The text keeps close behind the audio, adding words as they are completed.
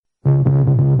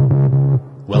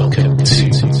Welcome to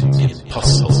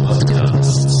Impossible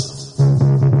Podcasts.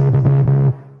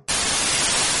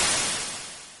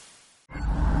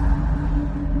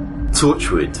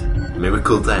 Torchwood,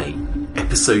 Miracle Day,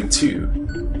 Episode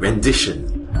 2,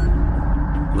 Rendition.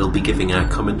 We'll be giving our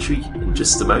commentary in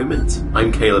just a moment.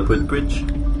 I'm Caleb Woodbridge.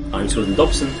 I'm Jordan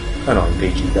Dobson. And I'm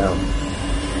PG Down.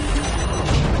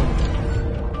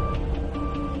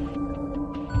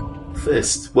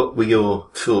 First, what were your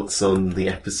thoughts on the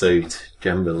episode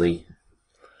generally?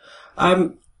 There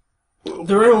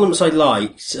are elements I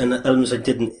liked and elements I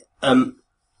didn't.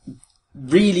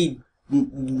 Really,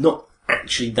 not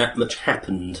actually that much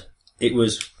happened. It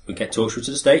was, we get Torchwood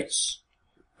to the States,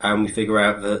 and we figure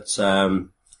out that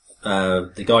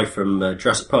the guy from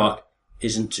Jurassic Park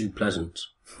isn't too pleasant.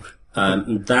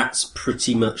 And that's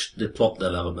pretty much the plot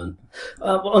development.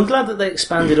 Well, I'm glad that they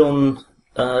expanded on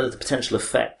the potential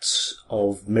effects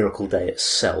of Miracle Day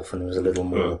itself, and there was a little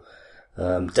more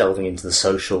delving into the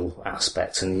social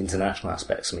aspects and the international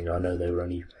aspects. I mean, I know they were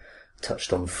only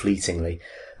touched on fleetingly.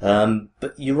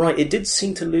 But you're right, it did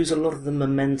seem to lose a lot of the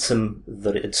momentum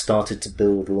that it had started to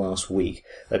build last week.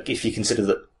 Like, if you consider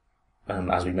that,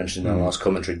 as we mentioned in our last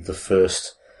commentary, the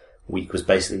first week was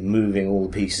basically moving all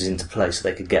the pieces into place so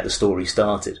they could get the story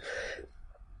started.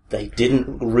 They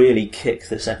didn't really kick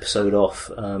this episode off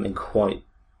in quite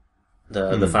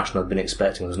the fashion I'd been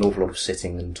expecting. There was an awful lot of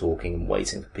sitting and talking and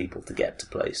waiting for people to get to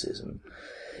places and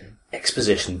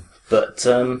exposition. But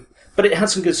it had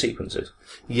some good sequences.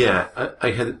 Yeah,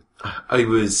 I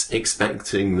was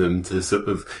expecting them to sort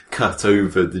of cut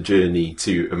over the journey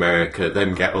to America,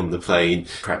 then get on the plane,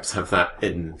 perhaps have that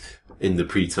in the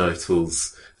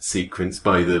pre-titles sequence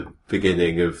by the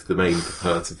beginning of the main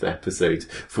part of the episode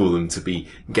for them to be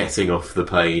getting off the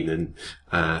plane and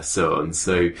so on.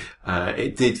 So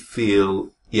it did feel,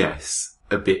 yes,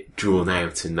 a bit drawn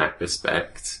out in that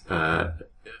respect.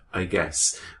 I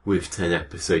guess with 10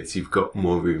 episodes you've got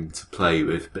more room to play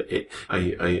with, but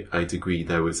I'd agree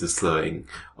there was a slowing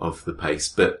of the pace,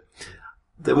 but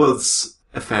there was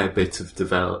a fair bit of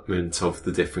development of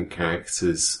the different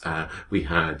characters. We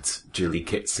had Julie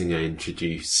Kitzinger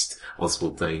introduced,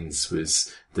 Oswald Daines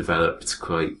was developed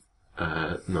quite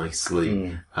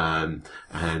nicely, and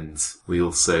we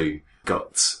also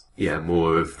got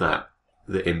more of that,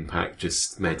 the impact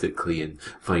just medically and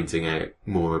finding out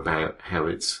more about how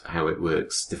it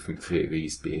works, different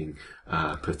theories being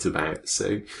put about.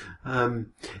 So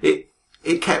it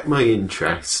kept my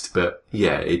interest, but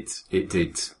yeah, it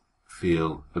did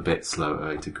feel a bit slower,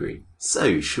 I'd agree.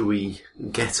 So, shall we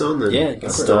get on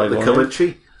and start the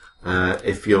commentary?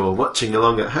 If you're watching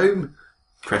along at home,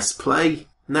 press play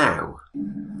now.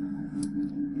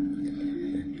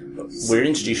 We're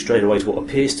introduced straight away to what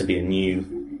appears to be a new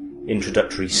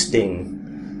introductory sting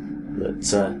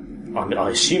that I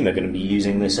assume they're going to be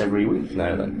using this every week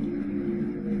now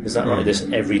then. Is that right? This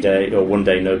every day, or one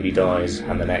day nobody dies,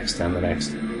 and the next, and the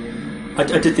next. I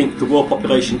did think the world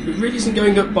population really isn't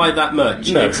going up by that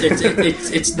much. No.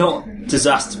 It's not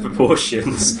disaster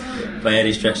proportions by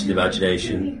any stretch of the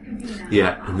imagination.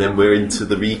 Yeah, and then we're into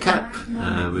the recap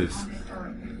with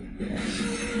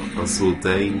Oswald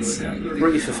Daines.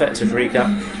 Brief, effective recap.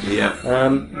 Yeah.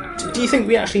 Do you think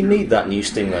we actually need that new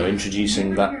sting, though,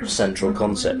 introducing that central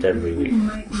concept every week?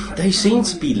 They seem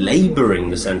to be labouring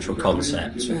the central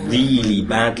concept really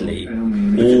badly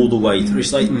all the way through.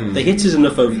 It's like they hit us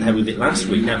enough over the head with it last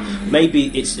week. Now,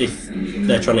 maybe it's if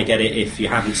they're trying to get it if you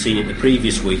haven't seen it the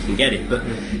previous week and get it, but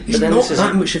it's not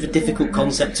that much of a difficult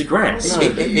concept to grasp. No.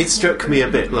 It struck me a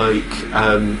bit like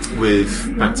with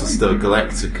Battlestar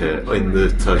Galactica, in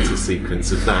the title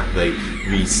sequence of that, they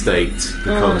restate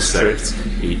the concept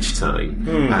each time.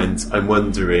 And I'm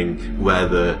wondering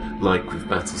whether, like with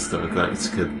Battlestar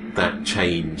Galactica, that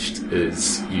changed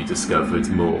as you discovered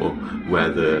more,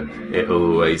 whether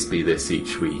it'll always be this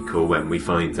each week, or when we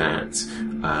find out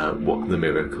what the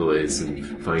miracle is and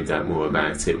find out more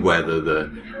about it, whether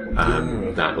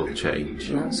that'll change.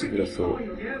 That's a good thought.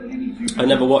 I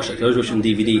never watched it. I was watching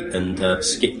DVD and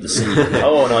skipped the scene.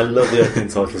 Oh, and I love the opening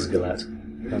titles of Galette.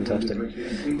 Fantastic.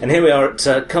 And here we are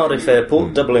at Cardiff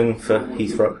Airport, doubling for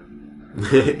Heathrow.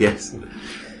 Yes.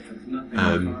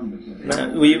 Now,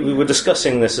 we were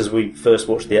discussing this as we first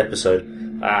watched the episode.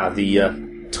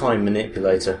 The time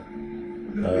manipulator.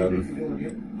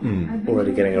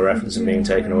 Already getting a reference of being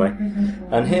taken away.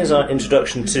 And here's our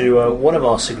introduction to one of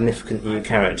our significant new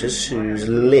characters, who's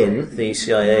Lynn, the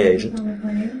CIA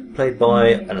agent, played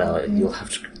by... you'll have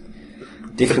to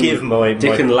forgive my...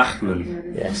 Dickon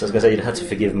Lachman. Yes, I was going to say, you'd have to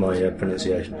forgive my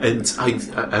pronunciation. And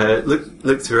I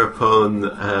looked her up on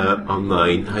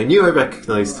online. I knew I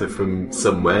recognised her from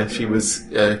somewhere. She was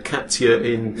Katya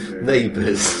in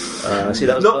Neighbours. See,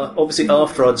 that was obviously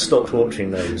after I'd stopped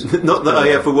watching those. Not that I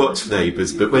ever watched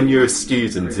Neighbours, but when you're a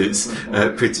student, it's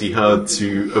pretty hard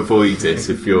to avoid it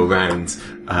if you're around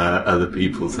other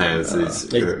people's houses.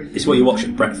 It's what you watch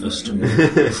at breakfast. At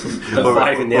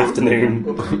 5 in the afternoon.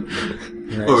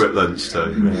 Or at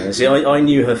lunchtime. Yeah, see, I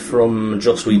knew her from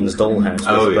Joss Whedon's Dollhouse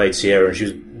with Rebecca Sierra, and she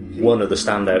was one of the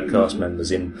standout cast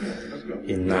members in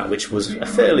that, which was a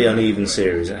fairly uneven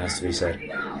series, it has to be said.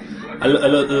 I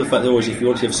love the fact that always, if you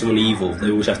want to have someone evil,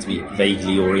 they always have to be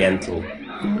vaguely Oriental.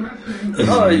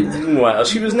 Well,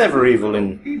 she was never evil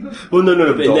in... Well,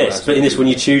 no, but in this, when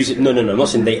you choose it... No, I'm not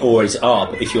saying they always are,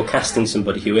 but if you're casting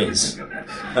somebody who is,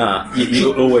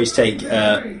 you always take...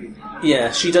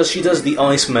 yeah, she does the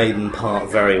Ice Maiden part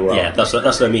very well. Yeah, that's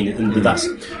what I mean. And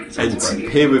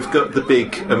here we've got the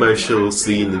big emotional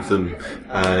scene of them,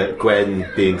 Gwen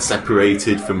being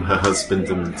separated from her husband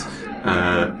and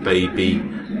baby,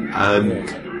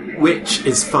 which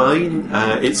is fine.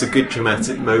 It's a good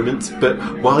dramatic moment, but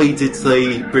why did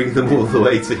they bring them all the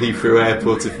way to Heathrow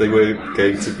Airport if they weren't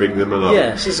going to bring them along?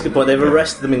 Yeah, that's a good point. They've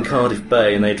arrested them in Cardiff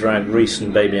Bay and they dragged Reese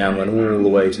and baby Amlin all the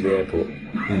way to the airport.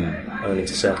 Only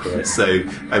to separate. So,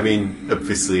 I mean,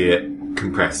 obviously it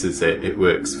compresses it. It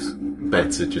works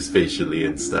better just visually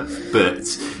and stuff, but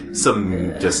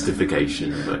some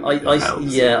justification.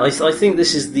 I think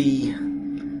this is the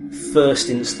first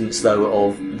instance, though,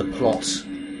 of the plot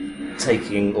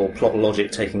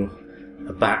logic taking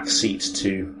a back seat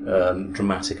to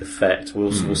dramatic effect.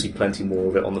 We'll see plenty more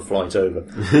of it on the flight over.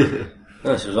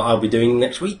 That's what I'll be doing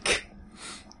next week.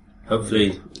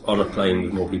 Hopefully on a plane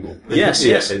with more people. Yes.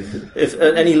 If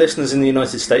any listeners in the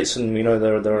United States, and we know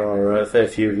there are a fair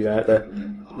few of you out there,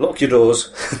 lock your doors.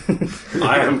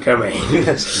 I am coming.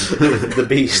 Yes, the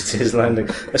beast is landing.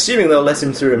 Assuming they'll let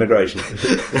him through immigration.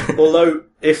 Although,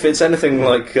 if it's anything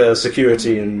like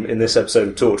security in this episode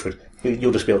of Torchwood,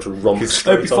 you'll just be able to romp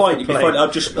straight off the plane.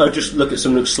 I'll just look at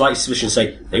someone slightly suspicious and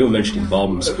say, they were mentioning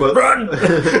bombs. Run!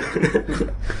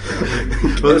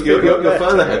 Well, your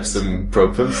father had some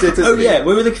problems, didn't he? Yeah, when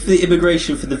we were looking for the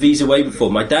immigration for the visa waiver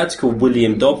form, my dad's called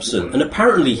William Dobson, and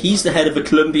apparently he's the head of a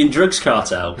Colombian drugs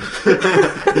cartel.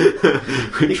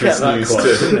 Which was news to...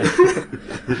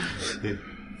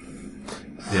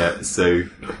 Yeah, So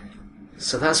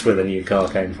that's where the new car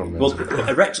came from. Then. Well,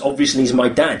 Rex obviously is my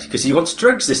dad, because he wants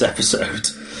drugs this episode.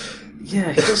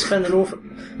 Yeah, he does spend an awful...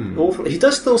 He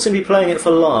does still seem to be playing it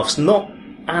for laughs, not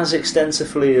as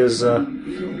extensively as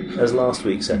last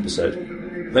week's episode.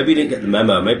 Maybe he didn't get the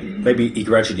memo. Maybe he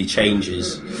gradually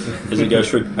changes as it goes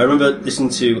through. I remember listening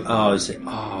to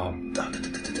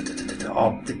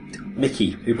Mickey,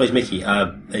 who plays Mickey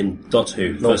in Doctor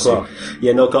Who. Noel Clarke.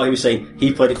 Yeah, Noel Clarke. He was saying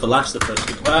he played it for laughs the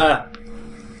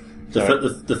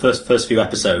first few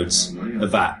episodes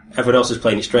of that. Everyone else was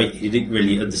playing it straight. He didn't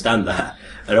really understand that.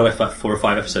 I know about 4 or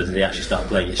 5 episodes and he actually started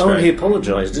playing it straight. Oh, he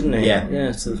apologised, didn't he?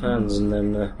 Yeah, to the fans, and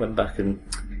then went back and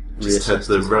just had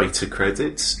the writer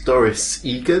credits. Doris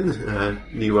Egan,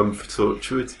 new one for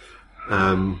Torchwood.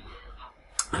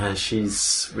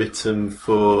 She's written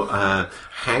for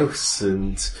House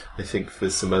and I think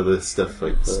for some other stuff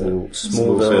like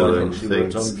Smallville and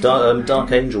things.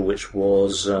 Dark Angel, which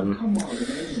was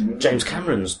James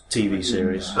Cameron's TV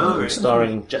series,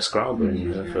 starring Jessica Alba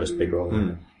in her first big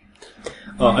role.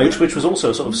 Which was also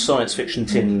a sort of science fiction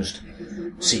tinged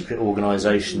secret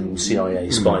organisation, CIA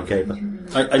spy caper.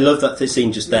 I love that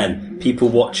scene just then. People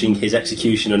watching his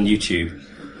execution on YouTube.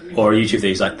 Or a YouTube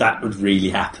thing, like, that would really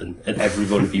happen, and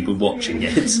everyone would be watching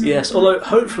it. Yes, although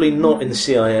hopefully not in the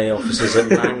CIA offices at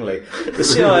Langley. The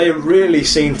CIA really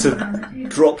seemed to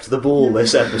dropped the ball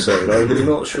this episode. I'm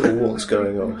not sure what's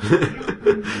going on.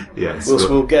 Yes,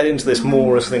 we'll get into this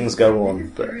more as things go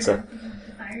on, but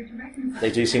they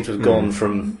do seem to have gone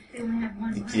from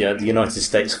the United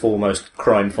States' foremost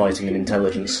crime-fighting and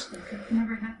intelligence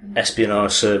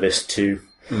espionage service to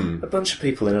a bunch of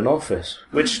people in an office,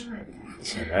 which...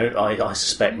 I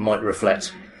suspect might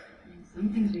reflect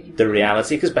the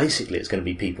reality, because basically it's going to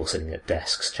be people sitting at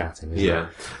desks chatting. Yeah,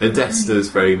 and Dexter's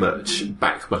very much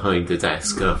back behind the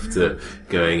desk after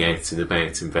going out and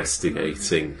about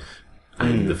investigating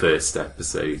in the first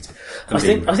episode. I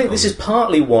think this is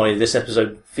partly why this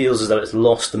episode feels as though it's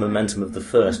lost the momentum of the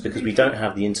first, because we don't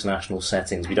have the international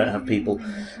settings. We don't have people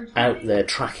out there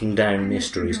tracking down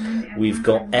mysteries. We've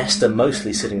got Esther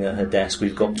mostly sitting at her desk.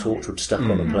 We've got Torchwood stuck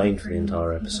on a plane for the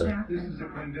entire episode.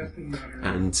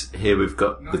 And here we've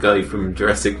got the guy from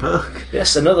Jurassic Park.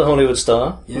 Yes, another Hollywood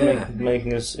star, Yeah.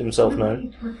 making himself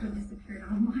known.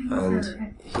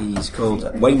 And he's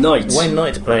called Wayne Knight. Wayne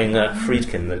Knight playing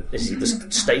Friedkin. Is he the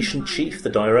station chief, the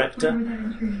director?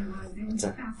 It's,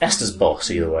 Esther's boss,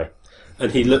 either way.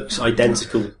 And he looks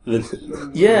identical.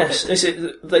 Yes,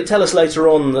 they tell us later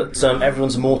on that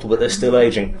everyone's immortal, but they're still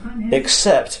aging,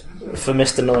 except for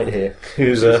Mr. Knight here,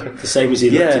 who's the same as he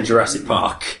looked in Jurassic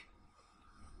Park.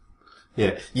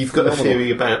 Yeah, you've got a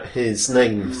theory about his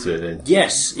name, sir.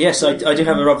 Yes, I do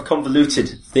have a rather convoluted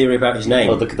theory about his name.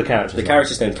 well, the character. The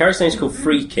character's name. The character's name is called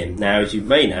Friedkin. Now, as you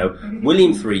may know,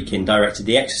 William Friedkin directed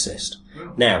The Exorcist.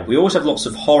 Now, we always have lots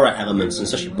of horror elements, and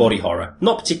especially body horror.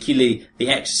 Not particularly The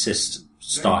Exorcist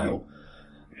style.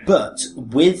 But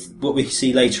with what we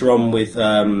see later on with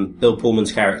Bill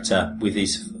Pullman's character, with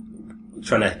his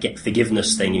trying to get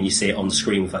forgiveness thing, and you see it on the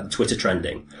screen with like the Twitter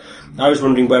trending. I was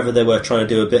wondering whether they were trying to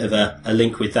do a bit of a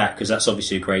link with that, because that's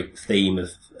obviously a great theme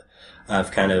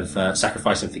of kind of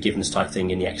sacrifice and forgiveness type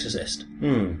thing in The Exorcist.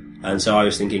 And so I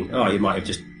was thinking, you might have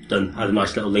just had a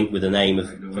nice little link with the name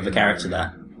of a character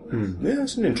there. Yeah,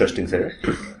 that's an interesting theory.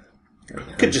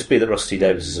 Could just be that Russell T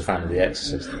Davies is a fan of The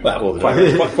Exorcist. Well,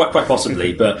 quite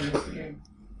possibly, but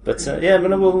yeah,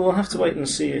 but we'll have to wait and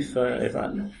see if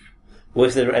that. Or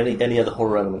if there are any other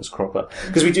horror elements crop up,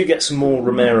 because we do get some more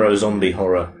Romero zombie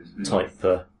horror type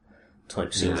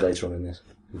scenes later on in this.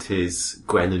 It is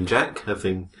Gwen and Jack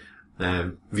having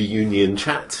reunion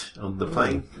chat on the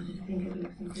plane.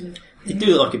 They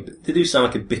do sound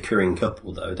like a bickering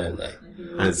couple, though, don't they?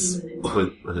 As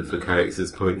one of the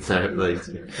characters points out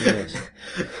later.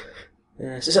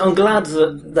 Yes, so I'm glad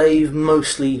that they've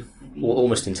mostly, or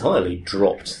almost entirely,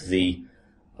 dropped the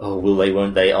will they,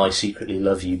 won't they, I secretly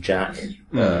love you, Jack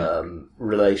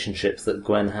relationship that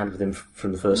Gwen had with him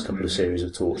from the first couple of series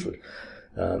of Torchwood.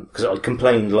 Because I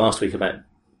complained last week about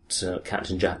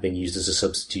Captain Jack being used as a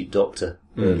substitute doctor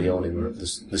early on in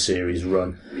the series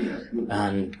run,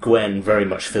 and Gwen very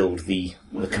much filled the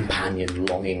companion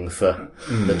longing for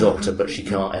the doctor, but she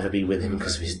can't ever be with him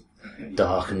because of his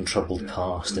dark and troubled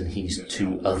past, and he's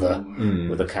too other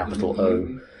with a capital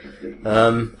O.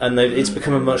 And it's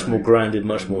become a much more grounded,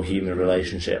 much more human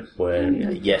relationship where,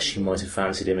 yes, she might have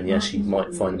fancied him and yes, she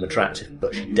might find him attractive,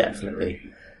 but she definitely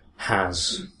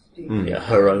has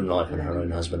her own life and her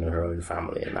own husband and her own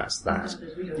family, and that's that.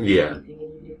 Yeah.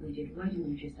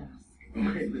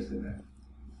 Okay, listen,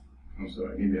 I'm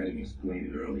sorry, maybe I didn't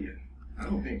explain it earlier. I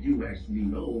don't think you actually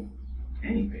know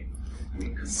anything. I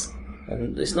mean, come on.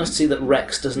 And it's nice to see that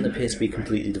Rex doesn't appear to be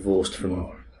completely divorced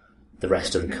from the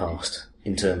rest of the cast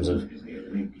in terms of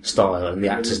style and the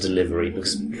actor's delivery,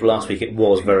 because last week it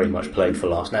was very much played for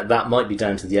laughs. Now that might be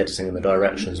down to the editing and the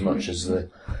direction as much as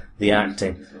the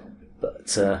acting, but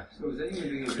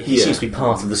he seems to be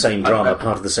part of the same drama,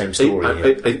 part of the same story.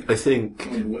 I think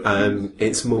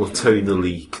it's more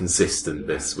tonally consistent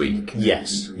this week.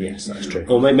 Yes, that's true.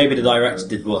 Or maybe the director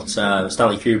did what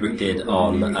Stanley Kubrick did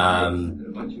on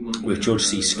with George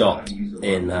C. Scott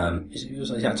in what was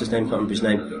the actor's name? I can't remember his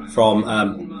name. From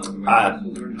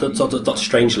Dr.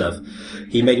 Strangelove.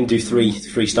 He made him do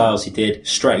three styles. He did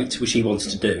straight, which he wanted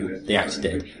to do. The actor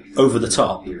did. Over the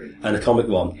top, and a comic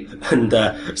one. And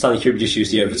Stanley Kubrick just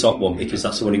used the over the top one because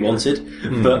that's the one he wanted.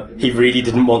 But he really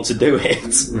didn't want to do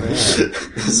it.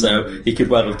 So he could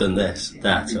well have done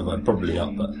that. Probably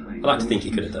not, but I like to think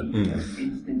he could have done.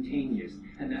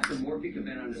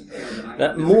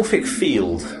 That morphic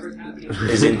field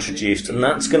is introduced, and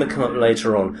that's going to come up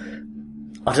later on.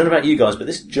 I don't know about you guys, but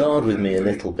this jarred with me a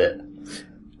little bit.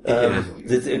 Now,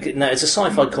 it's a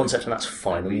sci-fi concept, and that's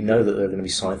fine, and we know that there are going to be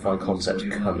sci-fi concepts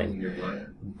coming.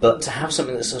 But to have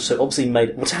something that's so obviously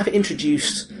to have it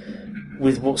introduced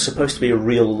with what's supposed to be a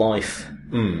real-life,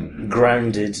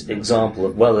 grounded example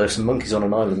of, well, there's some monkeys on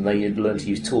an island, and they learn to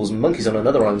use tools, and monkeys on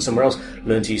another island somewhere else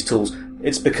learn to use tools.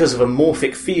 It's because of a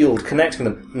morphic field connecting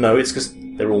them. No, it's because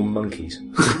they're all monkeys.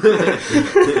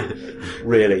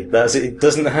 Really, it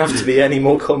doesn't have to be any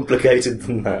more complicated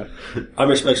than that. I'm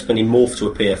expecting morph to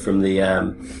appear from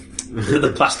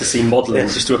the plasticine modelling,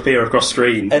 just to appear across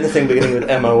screen. Anything beginning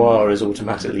with MOR is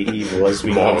automatically evil, as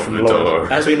we know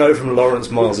from Lawrence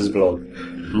Miles's blog.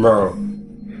 Mo.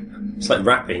 It's like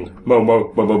rapping. Mo,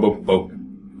 mo, mo, mo, mo, mo.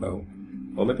 Mo.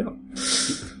 Or maybe not.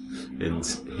 And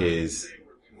here's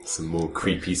some more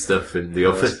creepy stuff in the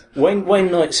office.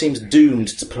 Wayne Knight seems doomed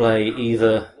to play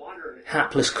either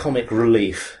hapless comic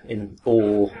relief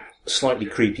or slightly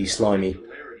creepy, slimy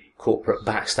corporate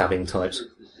backstabbing types,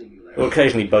 or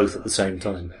occasionally both at the same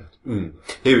time.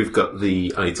 Here we've got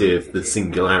the idea of the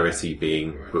singularity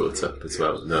being brought up as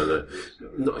well.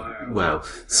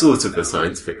 Sort of a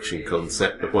science fiction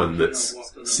concept, but one that's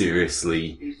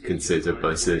seriously considered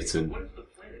by certain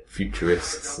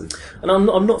futurists. And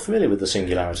I'm not familiar with the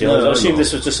singularity. I assume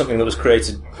this was just something that was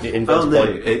created, invented by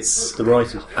it's the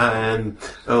writers.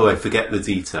 I forget the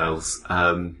details.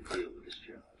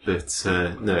 It's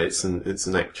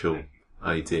an actual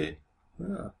idea.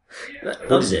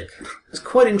 What is it? It's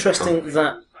quite interesting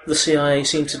that the CIA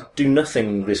seem to do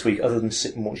nothing this week other than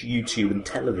sit and watch YouTube and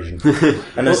television.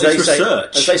 And as they say,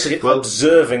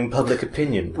 observing public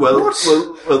opinion. Well,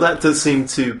 that does seem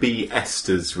to be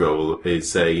Esther's role,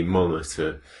 is a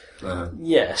monitor.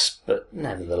 Yes, but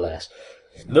nevertheless.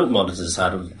 Milk monitors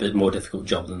had a bit more difficult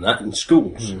job than that in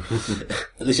schools.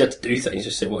 At least you had to do things,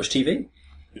 just sit and watch TV.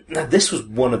 Now, this was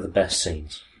one of the best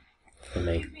scenes for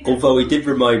me. Although he did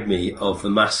remind me of the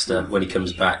Master when he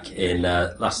comes back in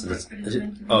The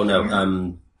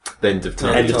End of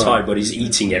Time. End of Time, when he's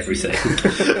eating everything.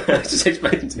 Just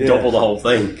expecting to gobble the whole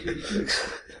thing.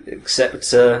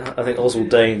 Except, I think Oswald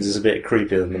Daines is a bit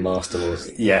creepier than the Master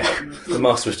was. Yeah. The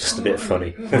Master was just a bit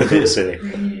funny, and a bit silly.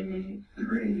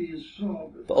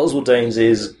 But Oswald Daines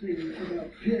is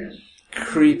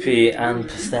creepy and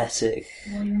pathetic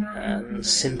and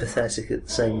sympathetic at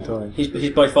the same time. He's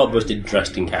by far the most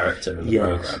interesting character in the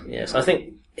programme. Yes, I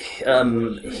think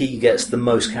he gets the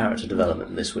most character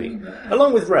development this week,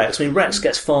 along with Rex. I mean, Rex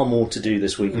gets far more to do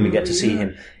this week, and we get to see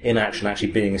him in action,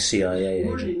 actually being a CIA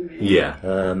agent. Yeah.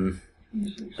 And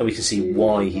we can see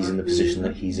why he's in the position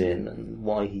that he's in, and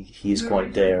why he is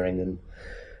quite daring, and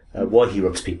why he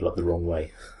rubs people up the wrong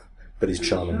way, but is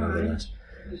charming nonetheless.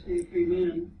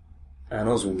 And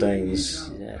Oswald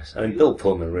Daines, yes. I mean, Bill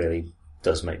Pullman really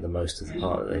does make the most of the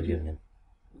part that they've given him.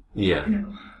 Yeah.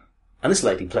 And this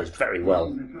lady plays very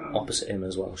well opposite him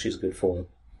as well. She's a good foil.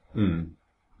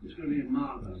 There's going to be a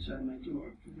mob outside my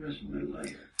door for the rest of my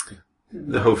life.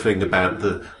 The whole thing about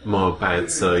the mob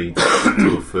outside the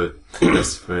door for the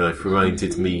rest of my life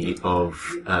reminded me of,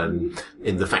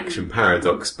 in the Faction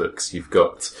Paradox books, you've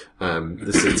got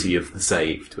the City of the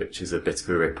Saved, which is a bit of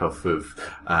a rip-off of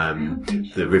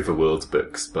the Riverworld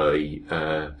books by,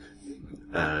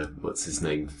 what's his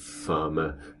name,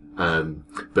 Farmer,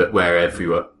 but where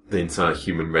the entire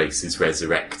human race is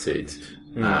resurrected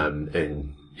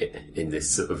in this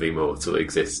sort of immortal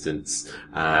existence,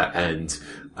 and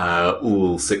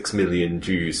all 6 million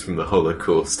Jews from the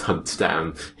Holocaust hunt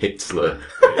down Hitler.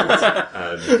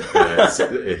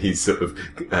 He's sort of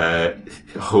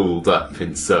holed up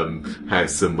in some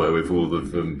house somewhere with all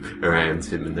of them around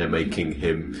him, and they're making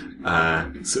him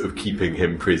sort of keeping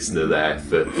him prisoner there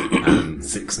for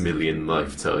 6 million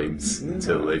lifetimes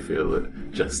until they feel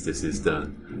that justice is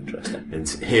done. Interesting. And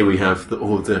here we have the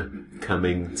Order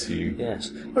coming to... Yes.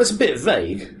 Well, it's a bit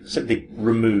vague. Simply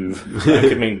remove. That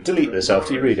could mean delete this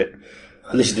after you read it.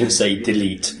 At least you didn't say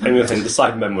delete. I mean, the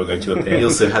side memo are going to appear. He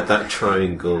also had that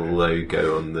triangle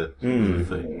logo on the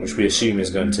thing. Which we assume is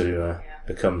going to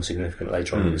become significant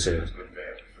later on in the series.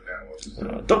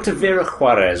 Dr. Vera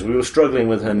Juarez. We were struggling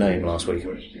with her name last week.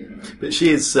 But she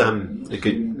is a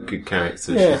good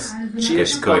character. Yes. She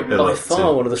is quite by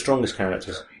far one of the strongest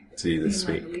characters to do this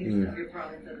week.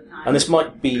 And this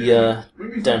might be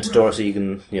down to Doris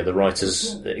Egan, the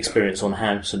writer's experience on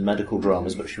house and medical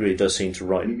dramas, but she really does seem to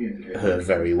write her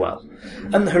very well.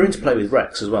 And her interplay with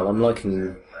Rex as well. I'm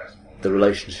liking the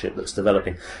relationship that's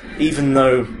developing. Even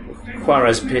though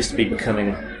Juarez appears to be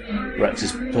becoming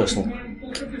Rex's personal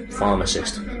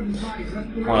pharmacist.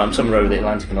 While I'm somewhere over the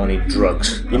Atlantic and I need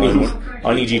drugs. You mean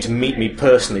I need you to meet me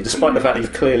personally, despite the fact that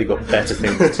you've clearly got better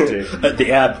things to do. At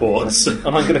the airports. And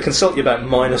I'm going to consult you about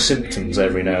minor symptoms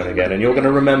every now and again, and you're going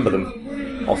to remember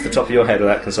them off the top of your head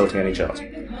without consulting any charts.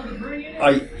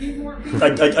 I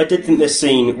did think this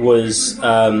scene was,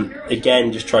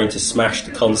 again, just trying to smash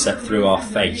the concept through our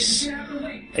face.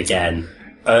 Again.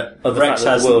 The Rex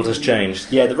the world has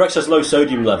changed. Yeah, the Rex has low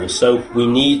sodium levels, so we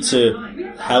need to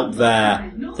help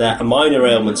their minor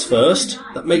ailments first.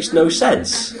 That makes no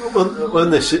sense.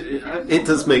 Well, it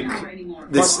does make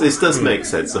this does make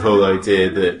sense. The whole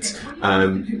idea that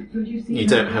you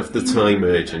don't have the time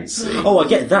urgency. Oh, I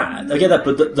get that,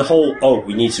 but the whole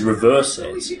we need to reverse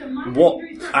it. What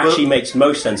actually makes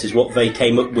most sense is what they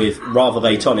came up with rather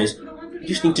late on is. You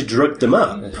just need to drug them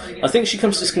up. I think she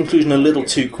comes to this conclusion a little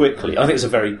too quickly. I think it's a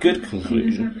very good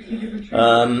conclusion.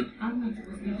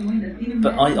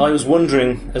 But I was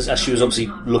wondering, as she was obviously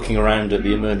looking around at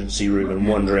the emergency room and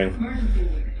wondering,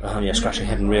 scratching her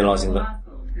head and realising that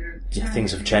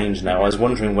things have changed now. I was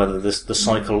wondering whether the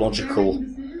psychological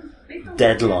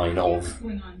deadline of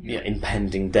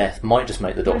impending death might just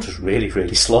make the doctors really,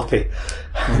 really sloppy,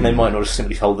 and they might not just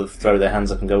simply throw their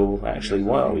hands up and go, well, actually,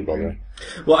 why are we bothering?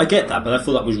 Well, I get that, but I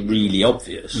thought that was really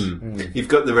obvious. You've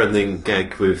got the running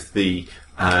gag with the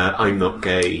I'm not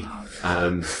gay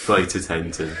flight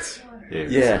attendant.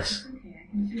 Yes.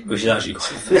 Which is actually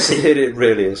quite funny. It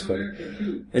really is funny.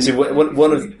 And see,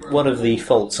 one of the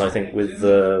faults, I think, with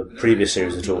the previous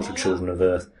series of Tortured Children of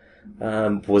Earth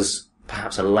was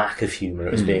perhaps a lack of humour.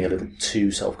 It was being a little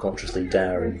too self-consciously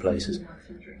dour in places.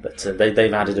 But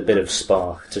they've added a bit of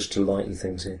spark just to lighten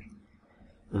things here.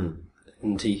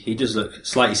 And he does look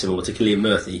slightly similar to Cillian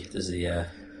Murphy as the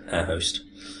air host.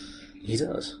 He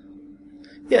does.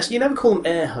 Yes, you never call them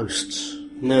air hosts.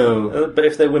 No. But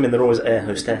if they're women, they're always air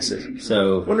hostesses.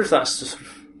 So I wonder if that's just...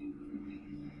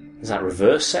 Is that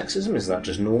reverse sexism? Is that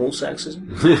just normal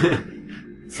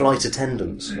sexism? Flight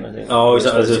attendants, I think. Oh, is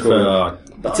that as if...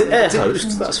 But air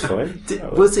host, that's fine.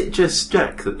 Was it just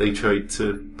Jack that they tried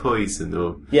to poison,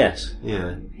 or... Yes.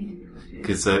 Yeah.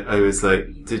 Because I was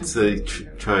like, did they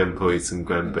try and poison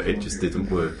Gwen, but it just didn't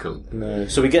work on... No.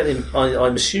 So we get him...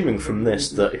 I'm assuming from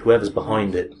this that whoever's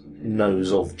behind it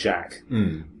knows of Jack.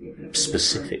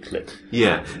 Specifically.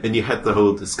 Yeah, and you had the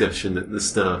whole discussion at the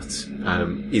start,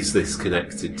 is this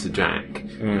connected to Jack,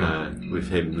 with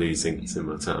him losing his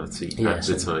immortality at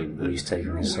the time that he's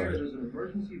taken his side.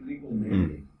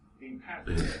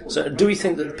 So do we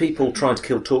think that the people trying to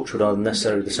kill Torchwood are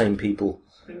necessarily the same people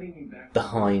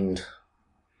behind...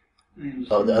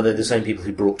 Are they the same people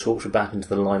who brought Torchwood back into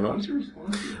the limelight?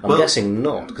 I'm guessing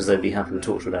not, because they'd be happy with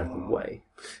Torchwood out of the way.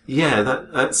 Yeah,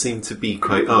 that seemed to be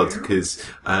quite odd, because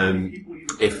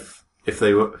if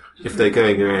they're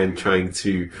going around trying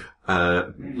to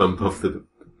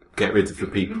get rid of the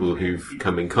people who've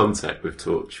come in contact with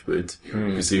Torchwood,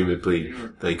 presumably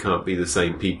they can't be the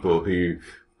same people who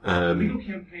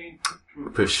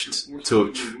pushed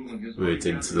Torchwood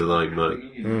into the limelight.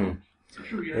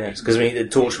 Yes, because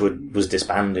Torchwood was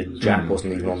disbanded. Jack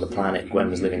wasn't even on the planet.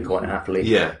 Gwen was living quite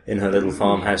happily in her little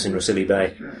farmhouse in Rosilly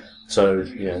Bay. So,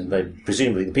 they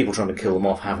presumably the people trying to kill them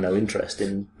off have no interest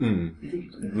in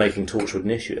making Torchwood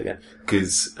an issue again.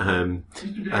 Because,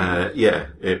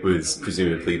 it was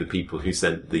presumably the people who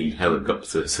sent the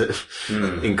helicopter to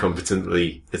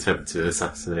incompetently attempt to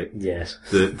assassinate. Yes,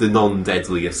 the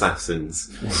non-deadly assassins.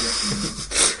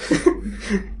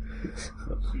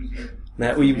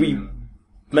 Now we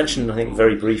mentioned, I think,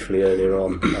 very briefly earlier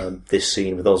on this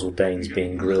scene with Oswald Daines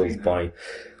being grilled by...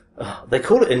 they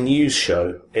call it a news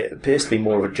show. It appears to be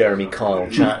more of a Jeremy Kyle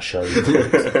chat show.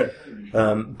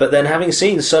 But then, having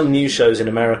seen some news shows in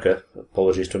America,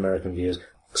 apologies to American viewers,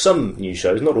 some news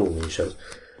shows, not all news shows,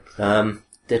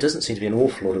 there doesn't seem to be an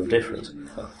awful lot of difference.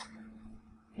 Well,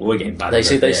 we're getting bad.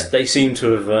 They seem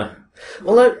to have...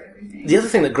 although, the other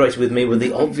thing that grated with me were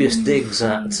the obvious digs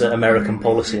at American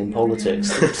policy and politics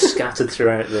scattered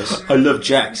throughout this. I love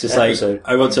Jack's. It's episode. Like,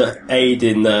 I want to aid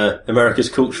in America's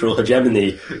cultural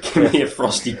hegemony. Give me a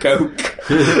frosty Coke.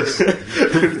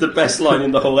 The best line in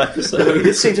the whole episode. He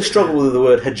did seem to struggle with the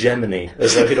word hegemony,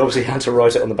 as though he'd obviously had to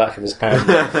write it on the back of his hand,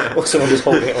 or someone was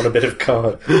holding it on a bit of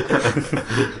card.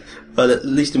 But at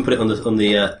least didn't put it on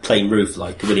the plain roof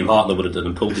like William Hartnell would have done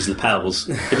and pulled his lapels.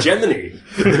 Hegemony.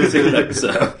 But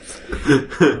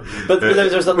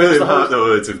there's William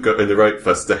Hartnell would have got in the right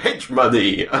fuss to hedge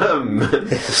money. Are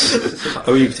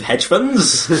we hedge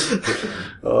funds?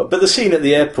 But the scene at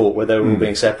the airport where they were all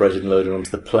being separated and loaded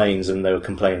onto the planes, and they were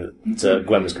complaining that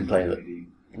Gwen was complaining that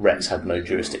Rex had no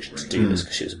jurisdiction to do this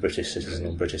because she was a British citizen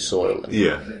on British soil.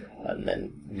 And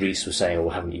then Reese was saying, "Oh,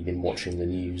 haven't you been watching the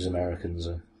news? Americans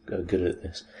are good at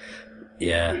this."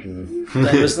 Yeah.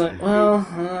 It was like, well,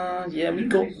 we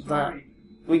got that.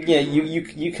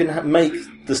 You can make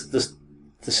the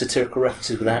satirical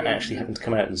references without actually having to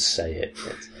come out and say it.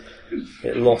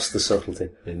 It lost the subtlety.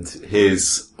 And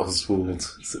here's Oswald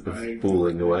sort of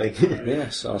bawling away.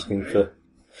 Yes, asking for...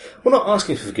 Well, not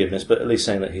asking for forgiveness, but at least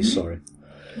saying that he's sorry.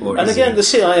 And again, the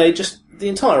CIA, the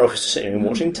entire office is sitting and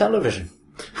watching television.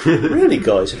 Really,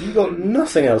 guys, have you got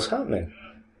nothing else happening?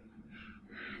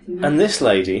 And this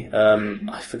lady,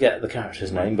 I forget the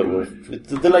character's name, but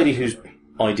the lady whose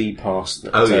ID pass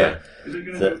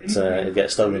that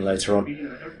gets stolen later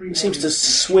on, seems to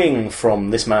swing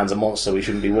from "this man's a monster, we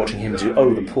shouldn't be watching him" to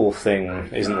 "oh, the poor thing,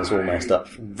 isn't this all messed up?"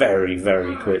 very,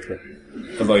 very quickly.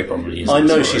 Very probably. I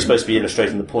know she's supposed to be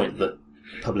illustrating the point that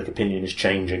public opinion is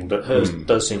changing, but hers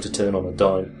does seem to turn on a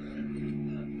dime.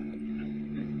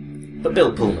 But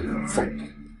Bill Pullman,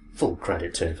 full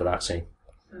credit to him for that scene.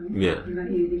 Yeah.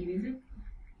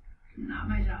 Not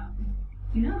my job.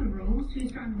 You know the rules. Too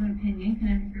strong of an opinion can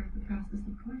interfere with the process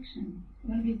of collection.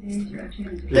 One of these days you're actually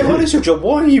going to Then what is your job?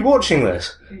 Why are you watching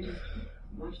this?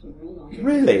 watch the world all day.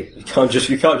 Really? You can't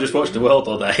just watch the world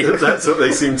all day. That's what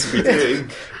they seem to be doing.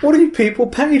 What are you people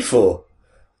paid for?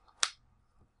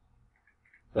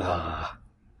 Ah.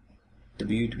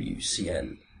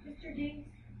 WWCN. Mr. D.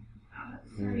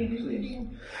 Sorry, Mr. D.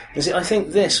 You see, I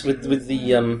think this with What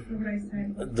I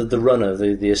said. the runner,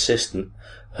 the assistant,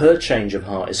 her change of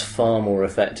heart is far more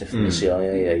effective than the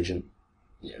CIA agent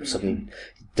suddenly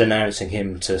denouncing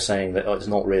him to saying that it's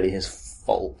not really his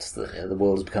fault that the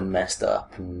world has become messed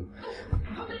up and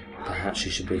perhaps she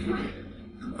should be.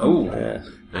 Oh. Yeah.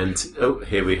 And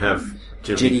here we have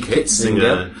Ginny Ginny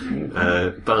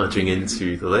Kitzinger barging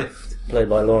into the lift. Played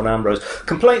by Lauren Ambrose.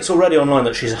 Complaints already online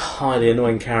that she's a highly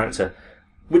annoying character,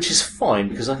 which is fine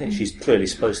because I think she's clearly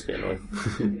supposed to be annoying.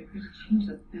 Change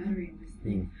the battery in this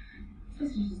thing.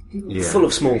 Supposed to just do Yeah. Full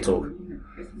of small talk.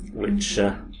 Which,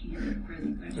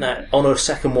 now, on a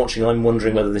second watching, I'm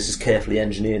wondering whether this is carefully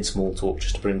engineered small talk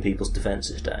just to bring people's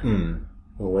defences down,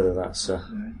 or whether that's a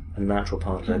natural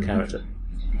part of her character.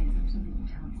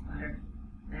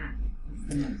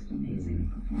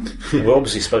 We're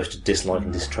obviously supposed to dislike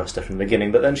and distrust her from the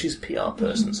beginning, but then she's a PR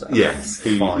person, so Yes,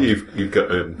 fine. you've got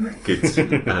a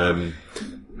good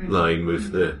line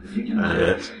with the.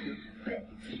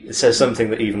 It says something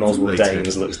that even Oswald Later.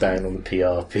 Daines looks down on the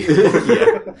PR people.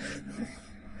 Yeah.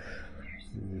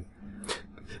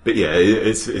 But yeah,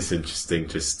 it's interesting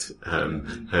just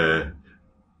her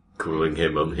calling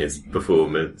him on his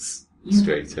performance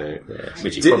straight out.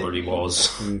 Which it Did- probably was.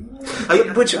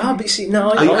 Which, but see,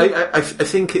 no, I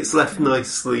think it's left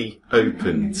nicely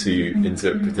open to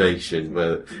interpretation,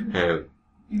 whether how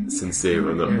sincere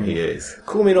or not he is.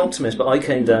 call me an optimist, but I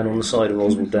came down on the side of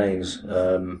Oswald Daines,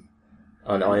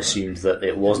 and I assumed that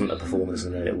it wasn't a performance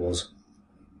and that it was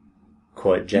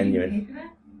quite genuine.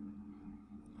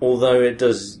 Although it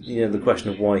does, the question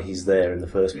of why he's there in the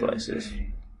first place is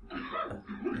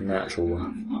a natural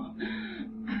one.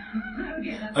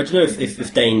 I don't know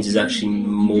if Danes is actually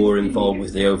more involved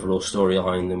with the overall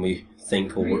storyline than we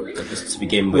think, or to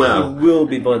begin with. Well, It will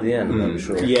be by the end, I'm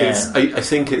sure. Yeah. I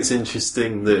think it's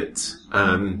interesting that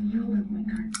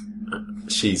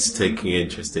she's taking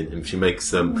interest in him. She makes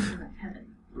some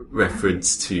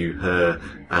reference to her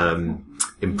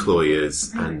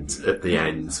employers, and at the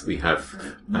end we have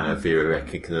Vera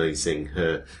recognising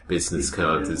her business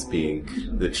card as being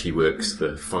that she works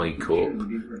for Phi-Corp.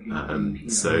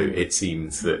 So it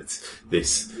seems that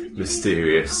this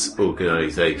mysterious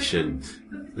organisation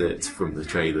that from the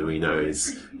trailer we know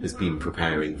has been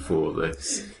preparing for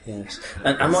this. Yes.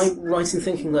 And am I right in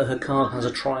thinking that her card has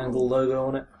a triangle logo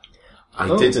on it? I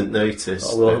didn't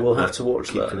notice. We'll but have to watch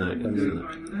keep that. an eye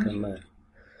on Come back.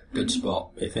 Good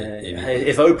spot. If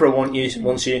If Oprah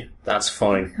wants you, that's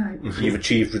fine. You've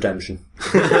achieved redemption.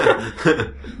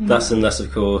 that's unless,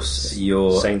 of course,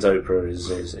 you're Saint Oprah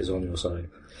is on your side.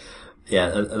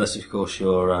 unless of course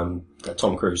you're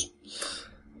Tom Cruise.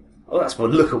 Oh, that's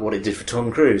what. Look at what it did for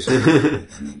Tom Cruise.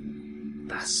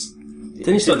 That's.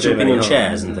 Then you start didn't do jumping any on harm.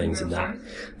 chairs and things and that.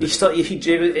 It's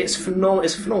phenomenal.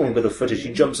 It's a phenomenal bit of footage.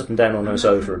 She jumps up and down on her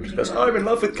sofa and goes, "I'm in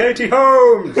love with Katie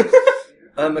Holmes."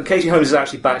 And Katie Holmes is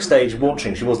actually backstage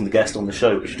watching. She wasn't the guest on the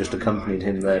show, but she just accompanied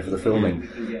him there for the filming.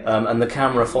 And the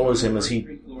camera follows him as he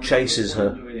chases her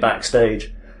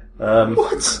backstage.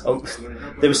 What?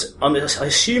 I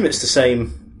assume it's the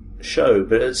same show,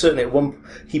 but certainly at one,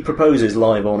 he proposes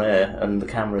live on air, and the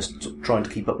camera's trying to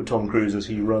keep up with Tom Cruise as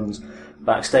he runs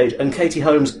backstage, and Katie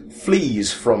Holmes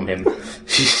flees from him.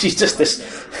 She's just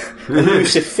this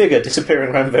elusive figure disappearing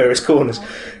around various corners,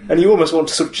 and you almost want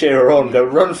to sort of cheer her on, go,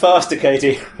 "Run faster,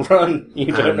 Katie, run! You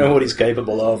don't know what he's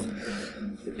capable of."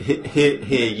 Here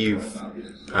you've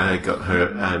got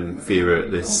her Vera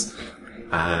at this.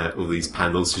 All these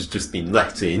panels has just been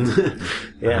let in.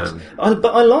 Yes, but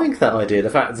I like that idea. The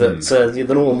fact that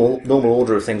the normal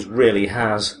order of things really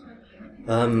has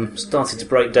started to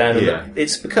break down, and Yeah.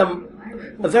 it's become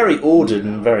a very ordered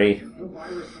and very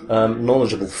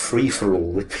knowledgeable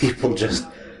free-for-all with people just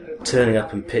turning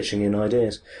up and pitching in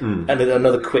ideas. And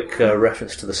another quick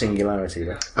reference to the singularity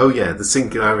there. Oh yeah, the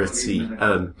singularity,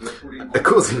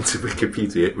 according to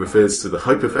Wikipedia, it refers to the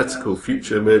hypothetical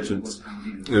future emergence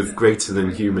of greater than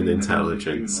human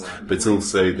intelligence, but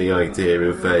also the idea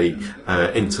of a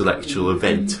intellectual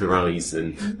event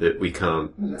horizon that we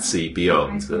can't see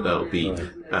beyond, that there'll be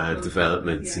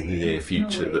developments in the near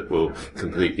future that will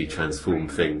completely transform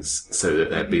things so that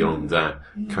they're beyond our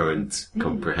current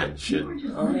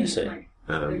comprehension. Oh, I see.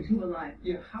 Um,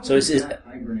 So it's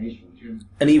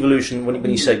an evolution, when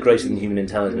you say greater than human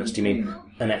intelligence, do you mean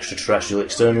an extraterrestrial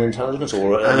external intelligence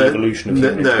or an evolution of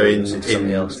human intelligence into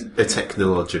something else? A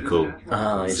technological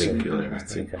I see.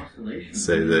 singularity. Okay.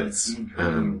 So that,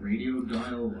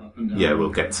 we'll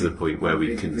get to the point where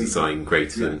we can design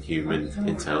greater than human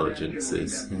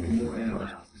intelligences.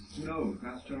 No,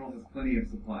 Master General has plenty of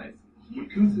supplies. What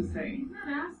Coons is saying. He's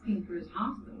not asking for his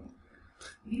hospital.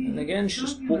 And again, she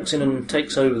just walks in and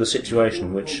takes over the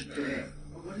situation, which,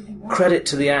 credit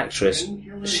to the actress,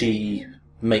 she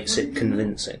makes it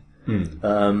convincing.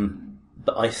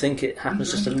 But I think it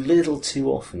happens just a little too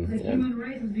often. You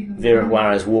know? Vera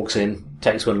Juarez walks in,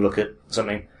 takes one look at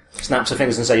something, snaps her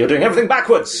fingers and says, "You're doing everything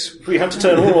backwards! We have to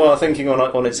turn all our thinking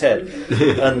on its head."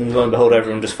 And lo and behold,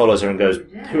 everyone just follows her and goes,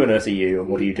 "Who on earth are you and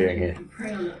what are you doing here?"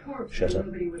 Shut up.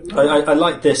 I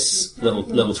like this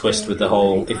little twist with the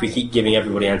whole, if we keep giving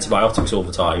everybody antibiotics all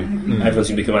the time, everyone's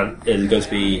going to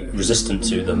be resistant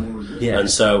to them. Yeah. And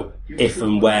so, if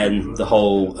and when the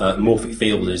whole morphic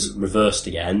field is reversed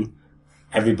again,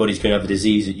 everybody's going to have a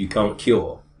disease that you can't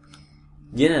cure.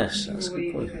 Yes, that's a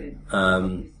good point.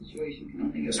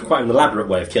 It's quite an elaborate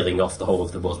way of killing off the whole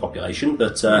of the world's population,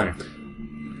 but... So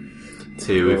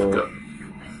we've got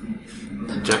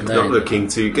Jack not looking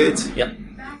too good. Yep.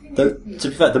 to be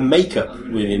fair, the makeup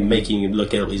within making him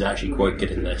look ill is actually quite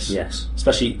good in this. Yes.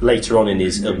 Especially later on in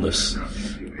his illness.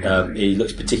 He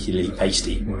looks particularly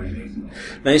pasty.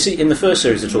 Now, you see, in the first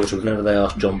series of Torture, whenever they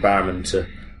asked John Barrowman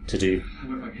to do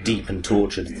deep and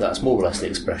tortured, that's more or less the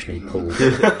expression he pulled.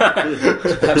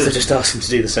 Perhaps they just asked him to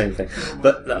do the same thing.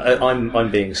 But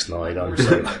I'm being snide, I'm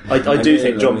sorry. I do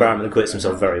think John Barrowman acquits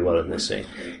himself very well in this scene.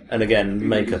 And again,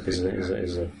 makeup is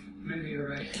a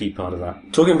key part of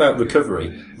that. Talking about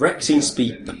recovery, Rex seems to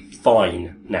be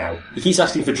fine now. He keeps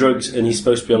asking for drugs and he's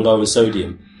supposed to be on low in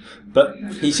sodium. But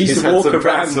he seems to walk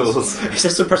around. He's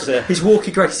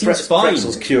walking around. He seems fine.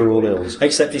 Pretzels cure all ills.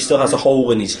 Except he still has a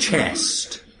hole in his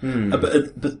chest.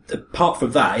 But apart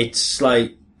from that, it's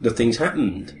like nothing's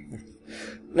happened.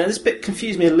 Now, this bit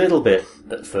confused me a little bit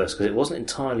at first because it wasn't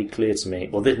entirely clear to me.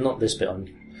 Well, not this bit.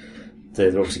 They're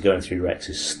obviously going through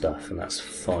Rex's stuff, and that's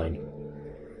fine.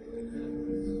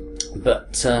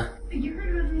 But Have you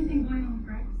heard about anything going on with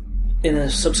Rex? in a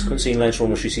subsequent scene later on,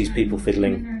 where she sees people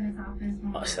fiddling, They're in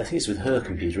his office. I think it's with her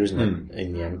computer, isn't it?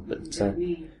 In the end, but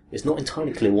it's not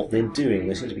entirely clear what they're doing.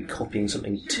 They seem to be copying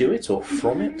something to it or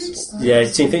from it. Yeah, I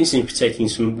think they seem to be taking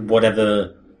some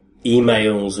whatever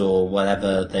emails or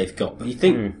whatever they've got. But you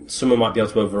think someone might be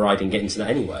able to override and get into that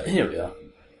anyway. Here we are.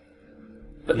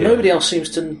 But nobody else seems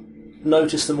to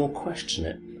notice them or question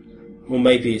it. Well,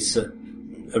 maybe it's a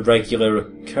regular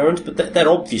occurrence, but they're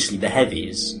obviously the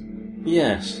heavies.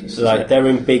 Yes. So, like, they're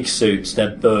in big suits,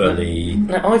 they're burly.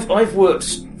 Now, I've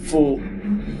worked for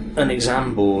an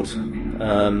exam board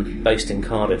based in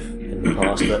Cardiff in the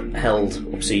past that held,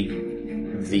 obviously,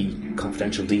 the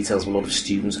confidential details of a lot of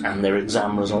students and their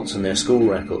exam results and their school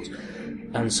records.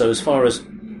 And so as far as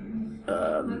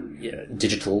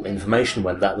digital information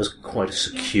went, that was quite a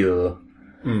secure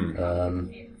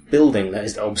building. That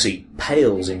is obviously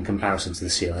pales in comparison to the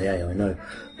CIA, I know.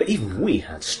 But even we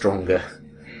had stronger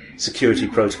security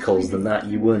protocols than that.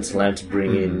 You weren't allowed to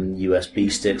bring in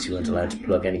USB sticks, you weren't allowed to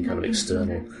plug any kind of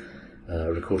external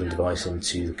recording device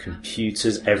into the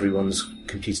computers. Everyone's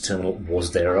computer terminal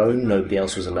was their own. Nobody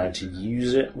else was allowed to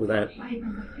use it without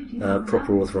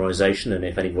proper authorization. And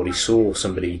if anybody saw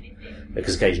somebody,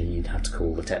 because occasionally you'd have to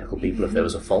call the technical people if there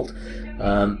was a fault,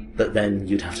 but then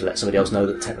you'd have to let somebody else know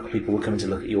that technical people were coming to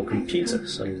look at your computer,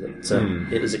 so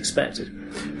that it was expected.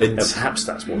 And perhaps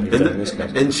that's what they've done in this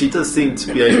case. And she does seem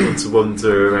to be able to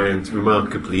wander around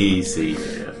remarkably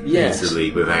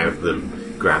easily without them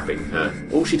grabbing her.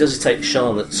 All she does is take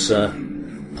Charlotte's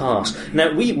pass.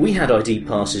 Now, we had ID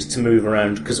passes to move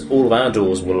around because all of our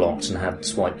doors were locked and had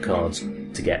swipe cards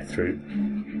to get through.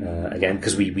 Again,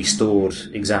 because we stored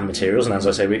exam materials, and as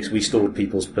I say, we stored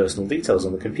people's personal details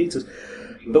on the computers.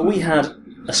 But we had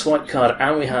a swipe card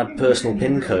and we had personal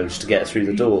PIN codes to get through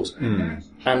the doors.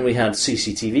 And we had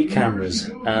CCTV cameras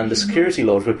and a security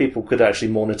lodge where people could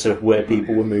actually monitor where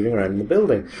people were moving around in the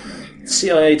building. The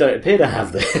CIA don't appear to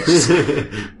have this.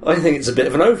 I think it's a bit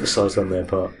of an oversight on their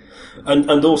part.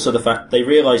 And also the fact they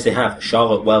realise they have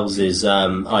Charlotte Wells's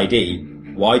ID.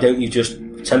 Why don't you just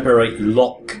temporarily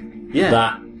lock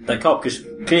that car? Because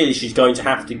clearly she's going to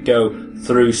have to go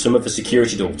through some of the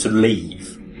security door to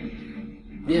leave.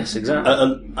 Yes, exactly.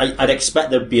 And I'd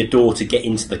expect there'd be a door to get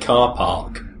into the car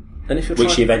park, and if you're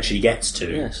which she eventually gets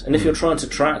to. Yes, and if you're trying to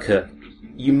track her,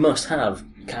 you must have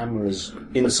cameras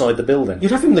inside the building.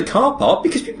 You'd have them in the car park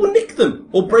because people nick them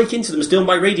or break into them and steal them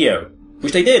by radio,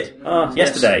 which they did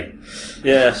yesterday.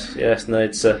 Yes. No,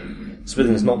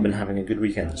 Swithin has not been having a good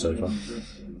weekend so far.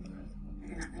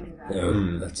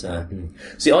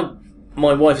 See,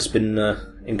 my wife has been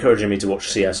encouraging me to watch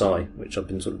CSI, which I've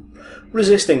been sort of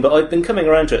resisting, but I've been coming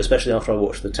around to it, especially after I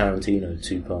watched the Tarantino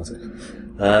two-parter.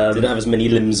 Did it have as many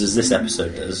limbs as this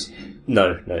episode does?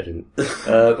 No, it didn't.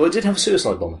 Well, it did have a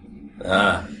suicide bomber.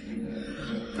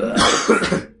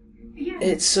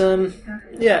 It's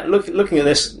looking at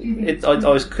this,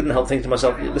 I couldn't help thinking to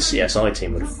myself, the CSI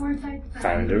team would have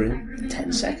found her in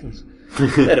 10 seconds.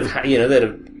 They'd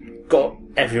have got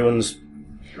everyone's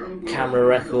camera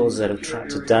records, they'd have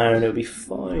tracked her down, it would be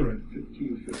fine.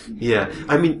 Yeah,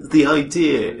 I mean, the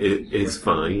idea is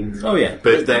fine. Oh, yeah.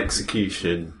 But the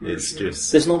execution is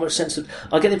just... There's not much sense of...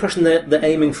 I get the impression they're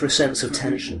aiming for a sense of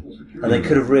tension, and they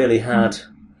could have really had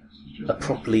a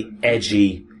properly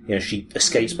edgy... she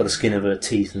escapes by the skin of her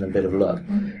teeth and a bit of luck,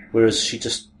 whereas she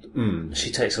just... She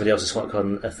takes somebody else's white card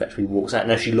and effectively walks out.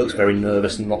 Now, she looks very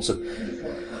nervous and lots of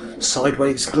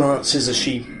sideways glances as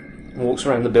she walks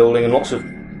around the building and lots of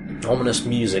ominous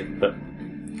music, but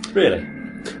really...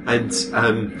 And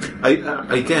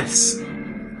I guess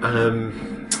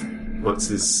what's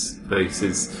his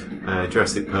face's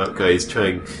Jurassic Park guy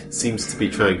seems to be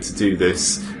trying to do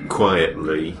this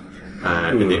quietly,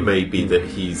 and it may be that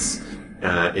he's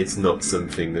it's not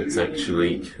something that's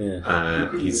actually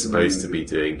he's supposed to be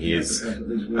doing. He is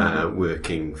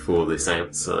working for this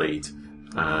outside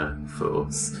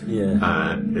force.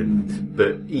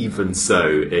 But even so,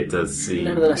 it does seem...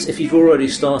 Nevertheless, if you've already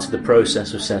started the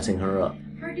process of setting her up,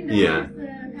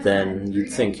 then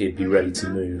you'd think he'd be ready to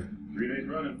move. 3 days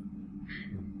running.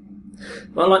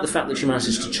 But I like the fact that she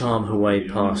manages to charm her way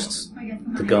past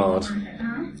the guard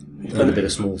with a bit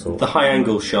of small talk. The high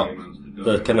angle shot,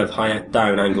 the kind of high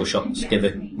down angle shots give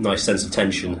a nice sense of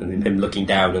tension, and him looking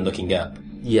down and looking up.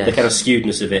 Yes. The kind of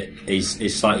skewedness of it is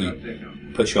slightly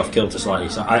puts you off kilter slightly.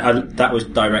 So I that was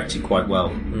directed quite well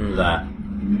there.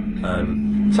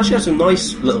 It's actually has some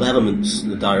nice little elements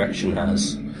the direction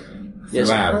has. Yes,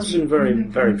 it throughout. has been very,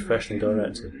 very professionally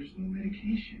directed. There's no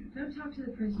medication. Don't talk to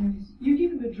the prisoners. You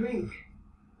gave him a drink.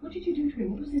 What did you do to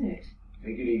him? What was in it?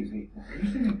 Take it easy. Are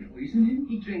you saying poison him?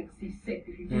 He drinks. He's sick.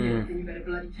 If you did then you better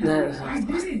bloody tell No. me. I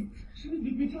didn't.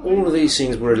 All of these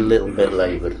scenes were a little bit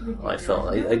laboured, I felt.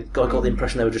 I got the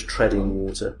impression they were just treading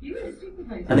water. You were a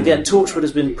supervisor. And again, Torchwood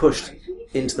has been pushed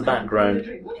into the background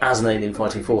as an alien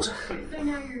fighting force. So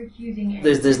now you're accusing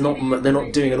There's not they're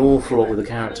not doing an awful lot with the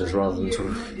characters rather than sort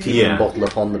of keeping them bottled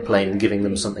up on the plane and giving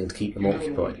them something to keep them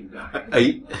occupied.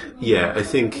 I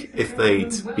think if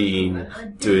they'd been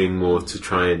doing more to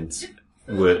try and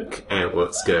work out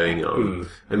what's going on,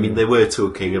 I mean, they were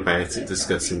talking about it,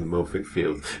 discussing the morphic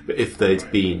field, but if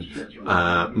they'd been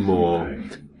more,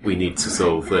 we need to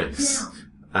solve this,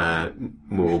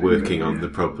 more working on the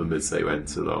problem as they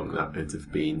went along, that would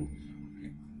have been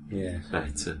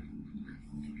better.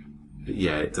 But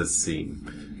yeah, it does seem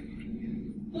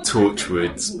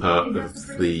Torchwood's part of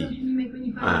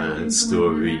the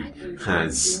story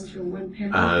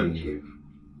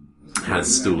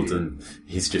has stalled, and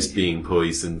he's just being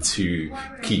poisoned to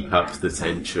keep up the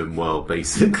tension while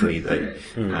basically they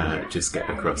just get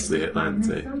across the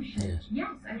Atlantic. Yes,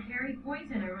 I carry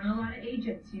poison. I run a lot of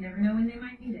agents. You never know when they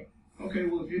might need it. Okay,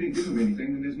 well, if you didn't give him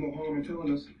anything, then there's no harm in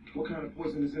telling us what kind of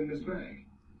poison is in this bag.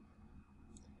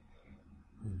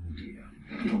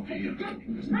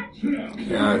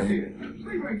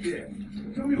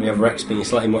 We have Rex being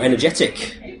slightly more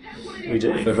energetic. We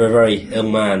do. For a very ill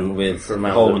man with a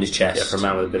hole in his chest. Yeah, for a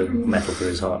man with a bit of metal through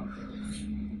his heart.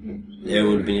 It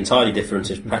would have been entirely different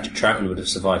if Patrick Troughton would have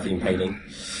survived the impaling.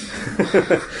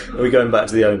 Are we going back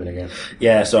to the Omen again?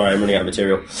 Yeah, sorry, I'm running out of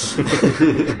material.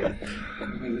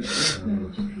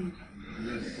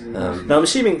 Now, I'm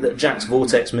assuming that Jack's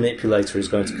vortex manipulator is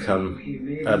going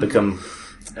to become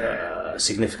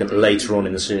significant later on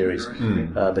in the series,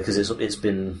 because it's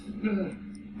been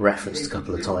referenced a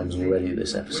couple of times already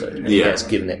this episode, and he gets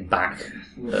given it back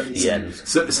at the end.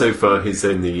 So far, he's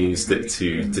only used it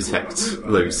to detect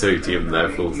low sodium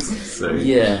levels. So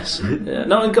Yes.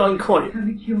 No, I'm quite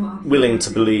willing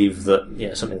to believe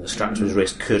that something that strapped to his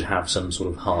wrist could have some sort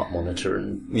of heart monitor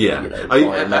and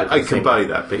I can buy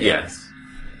that, but yes.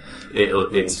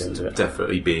 It's into it.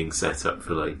 definitely being set up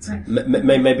for later.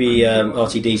 Maybe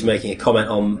RTD's making a comment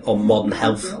on modern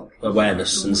health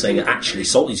awareness and saying that actually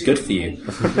salt is good for you.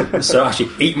 So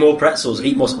actually eat more pretzels,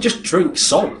 just drink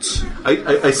salt.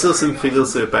 I saw something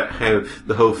also about how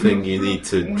the whole thing, you need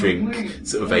to drink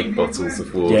sort of 8 bottles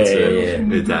of water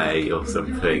a day or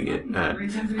something.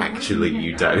 Actually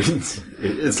you don't.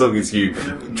 As long as you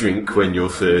drink when you're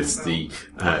thirsty,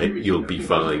 you'll be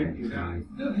fine.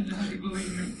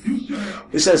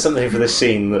 It says something for this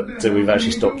scene that we've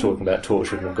actually stopped talking about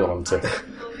Torchwood and have gone on to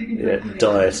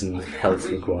diet and health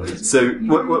requirements. So,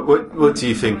 what do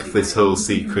you think of this whole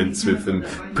sequence with them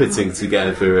putting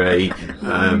together a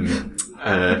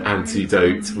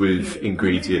antidote with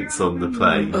ingredients on the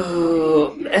plane?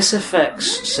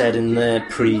 SFX said in their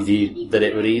preview that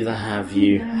it would either have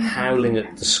you howling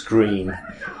at the screen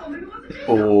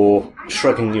or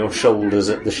shrugging your shoulders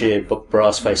at the sheer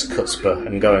brass-faced chutzpah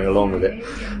and going along with it.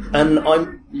 And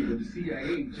I'm,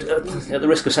 at the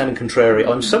risk of sounding contrary,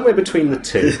 I'm somewhere between the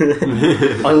two.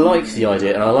 I like the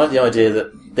idea, and I like the idea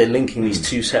that they're linking these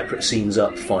two separate scenes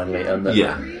up finally, and that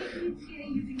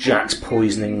Jack's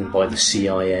poisoning by the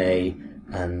CIA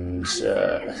and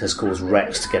has caused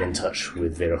Rex to get in touch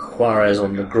with Vera Juarez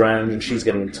on the ground, and she's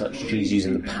getting in touch. She's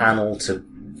using the panel to,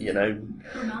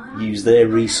 use their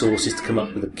resources to come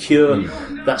up with a cure.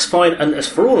 That's fine, and as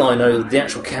for all I know, the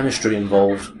actual chemistry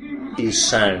involved is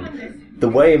sound. The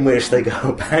way in which they go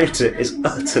about it is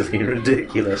utterly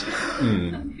ridiculous.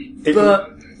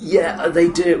 But, yeah, they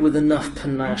do it with enough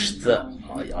panache that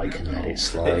I can let it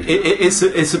slide.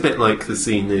 It's a bit like the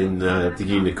scene in The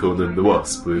Unicorn and the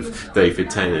Wasp with David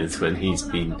Tennant when he's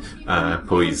been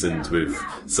poisoned with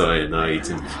cyanide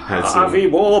and has Harvey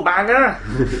Warbanger!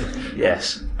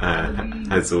 Yes.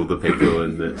 Has all the pickle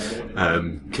and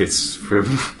the kiss from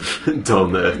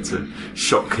Donna to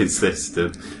shock his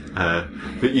system.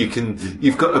 But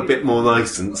you've got a bit more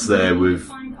license there with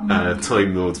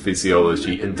Time Lord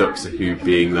physiology and Doctor Who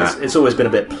being that. It's always been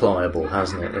a bit pliable,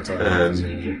 hasn't it?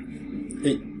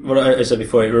 What I said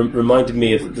before, it reminded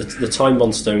me of the Time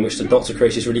Monster, in which the Doctor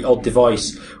creates this really odd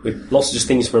device with lots of just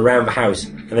things from around the house,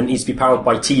 and then it needs to be powered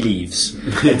by tea leaves,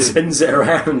 and sends it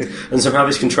around, and somehow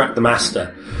this can track the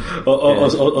Master, or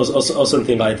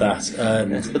something like that.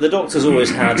 But the Doctor's always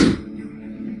had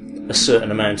a certain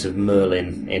amount of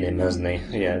Merlin in him, hasn't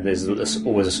he? Yeah, there's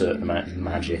always a certain amount of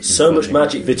magic. So much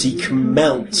magic that he can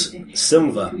melt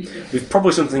silver with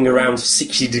probably something around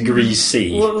 60 degrees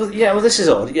C. Well, this is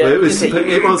odd. Yeah, well, it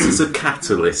was as a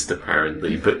catalyst,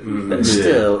 apparently, but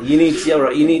still, you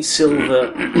need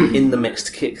silver in the mix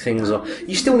to kick things off.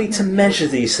 You still need to measure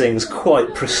these things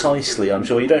quite precisely, I'm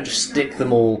sure. You don't just stick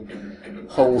them all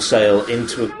wholesale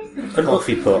into a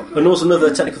coffee pot. And also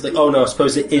another technical thing. Oh no, I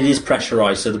suppose it is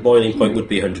pressurised, so the boiling point would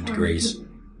be 100 degrees.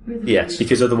 Yes,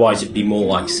 because otherwise it'd be more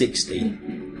like 60.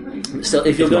 Still,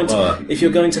 if you're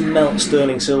going to melt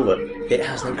sterling silver, it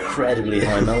has an incredibly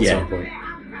high melting point.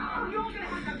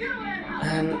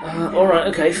 And all right,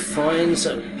 okay, fine.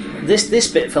 So this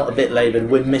bit felt a bit laboured.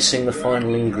 We're missing the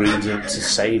final ingredient to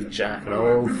save Jack. And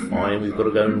oh, fine, we've got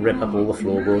to go and rip up all the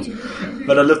floorboards.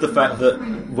 But I love the fact that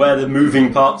where the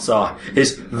moving parts are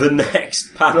is the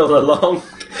next panel along.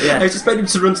 Yeah. I was expecting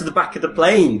to run to the back of the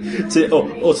plane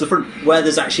or to the front where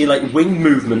there's actually like wing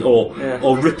movement or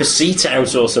rip a seat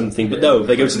out or something, but no,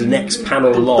 they go to the next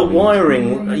panel along. The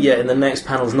wiring in the next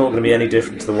panel is not going to be any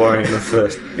different to the wiring in the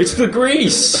first. It's the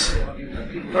grease!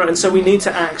 Right, and so we need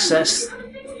to access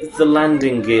the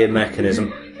landing gear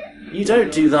mechanism. You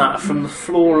don't do that from the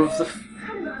floor of the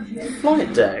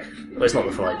flight deck. Well, it's not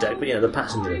the flight deck, but the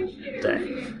passenger deck.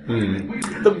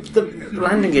 The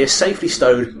landing gear is safely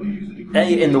stowed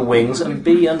A, in the wings, and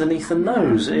B, underneath the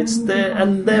nose. It's there,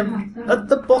 and they're at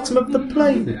the bottom of the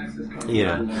plane.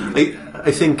 Yeah.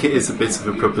 I think it is a bit of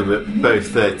a problem that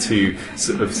both their two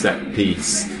sort of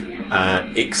set-piece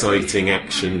exciting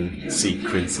action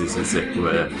sequences, as it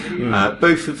were,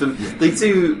 both of them, they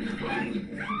do,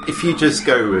 if you just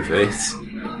go with it,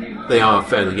 they are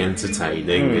fairly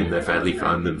entertaining and they're fairly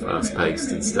fun and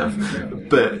fast-paced and stuff,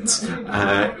 but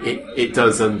it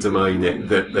does undermine it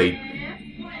that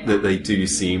they do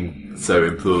seem so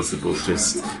implausible,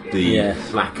 just the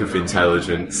lack of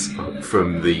intelligence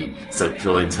from the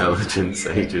Central Intelligence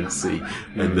Agency,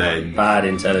 and then bad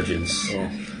intelligence.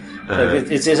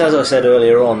 It's as I said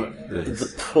earlier on,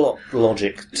 the plot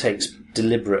logic takes a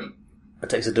deliberate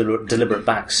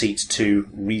backseat to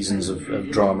reasons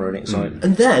of drama and excitement.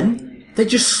 And then they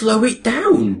just slow it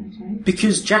down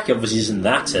because Jack obviously isn't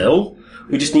that ill.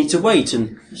 We just need to wait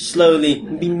and slowly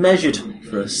be measured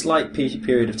for a slight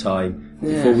period of time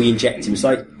before we inject him. It's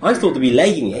like, I thought they'd be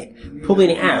laying it, pulling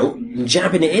it out, and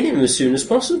jabbing it in him as soon as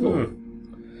possible.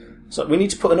 So we need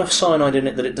to put enough cyanide in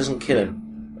it that it doesn't kill him.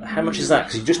 How much is that?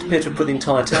 Because you just appear to have put the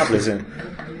entire tablets in.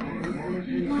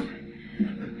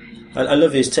 I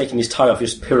love his taking his tie off,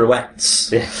 just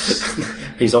pirouettes. Yes.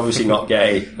 He's obviously not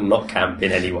gay and not camp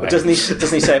in any way. Doesn't he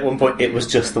say at one point, it was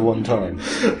just the one time?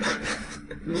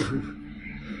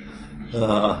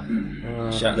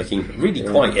 Jack looking really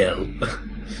quite ill.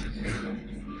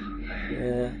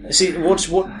 Yeah. See,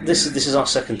 this is our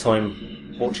second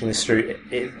time watching this through.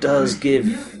 It does give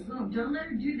Don't let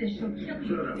her do this. She'll kill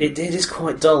you. It is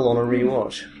quite dull on a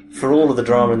rewatch. For all of the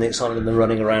drama and the excitement and the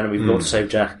running around and we've got to save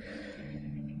Jack.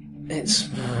 It's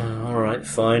alright,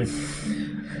 fine.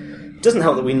 It doesn't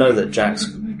help that we know that Jack's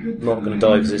not going to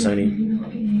die because it's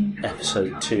only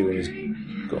episode 2 and he's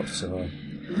got to survive.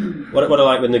 What I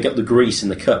like when they get the grease in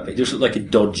the cup, it just looks like a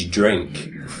dodgy drink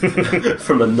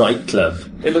from a nightclub.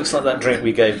 It looks like that drink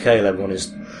we gave Caleb on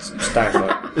his stag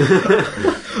night.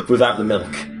 Without the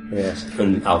milk Yes.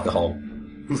 and alcohol.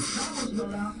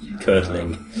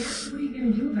 Curdling. What are you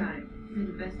going to do about it? You're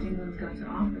the best England's got to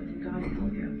offer, and God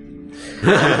help you.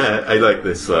 I like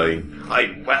this line.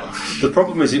 I'm Welsh. The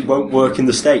problem is it won't work in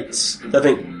the States. They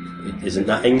think, isn't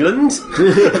that England?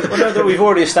 Well, no, that we've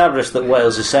already established that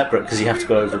Wales is separate because you have to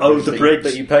go over the bridge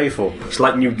that you pay for. It's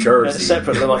like New It's Jersey.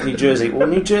 separate like New Jersey. Well,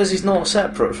 New Jersey's not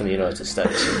separate from the United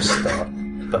States at the start.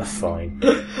 But fine.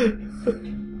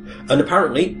 And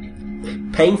apparently,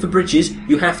 paying for bridges,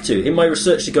 you have to. In my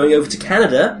research to going over to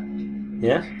Canada,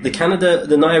 Yeah?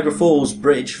 the Niagara Falls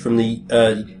Bridge from the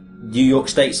New York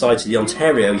State side to the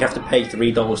Ontario, you have to pay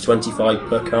 $3.25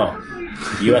 per car,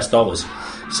 US dollars.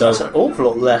 So, That's an awful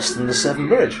lot less than the Severn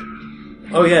Bridge.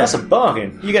 oh yeah, That's a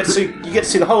bargain. You get to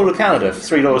see the whole of Canada for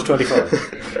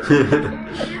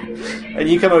 $3.25. And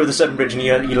you come over the Severn Bridge and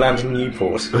you land in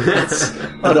Newport.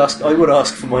 I would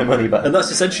ask for my money back. and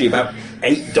that's essentially about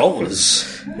 $8.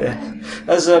 Yeah.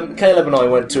 As Caleb and I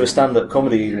went to a stand-up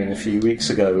comedy evening a few weeks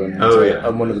ago, and,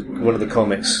 and one of the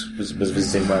comics was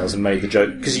visiting Wales and made the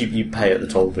joke because you pay at the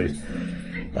toll booth,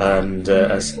 and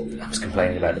as I was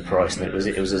complaining about the price, and it was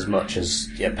as much as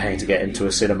paying to get into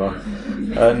a cinema,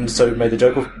 and so we made the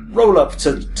joke of roll up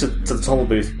to the toll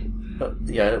booth,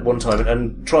 at one time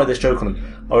and try this joke on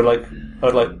him. I would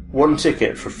like one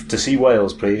ticket to see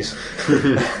Wales, please.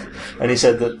 And he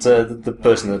said that the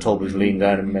person in the toll booth leaned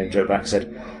down and made a joke back and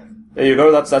said, "There you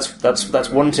go. That's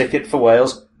one ticket for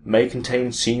Wales. May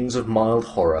contain scenes of mild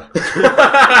horror."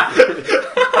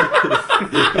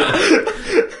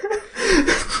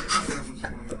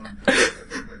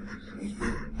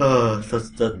 Oh,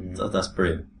 that's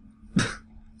brilliant.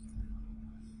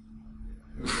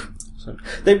 So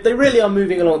they really are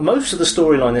moving along. Most of the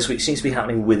storyline this week seems to be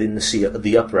happening within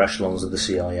the upper echelons of the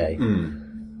CIA,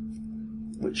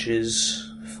 which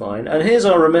is fine. And here's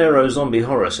our Romero zombie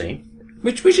horror scene.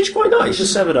 Which is quite nice. It's a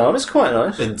severed arm. It's quite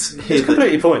nice. And It's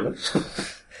completely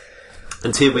pointless.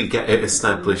 And here we get it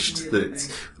established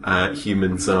that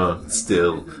humans are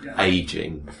still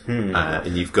aging,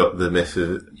 and you've got the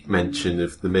mention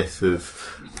of the myth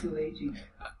of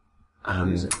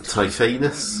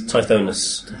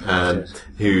Tithonus,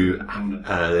 who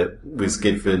was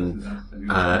given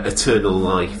eternal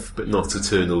life but not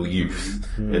eternal youth,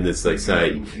 and as they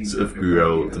say, sort of grew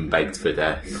old and begged for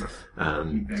death.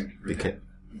 And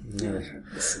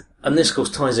this, of course,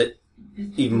 ties it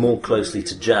even more closely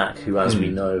to Jack, who, as we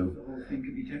know,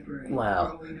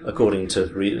 according to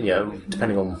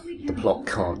depending on the plot,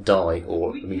 can't die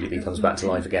or immediately comes back to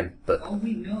life again, but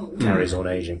carries on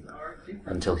aging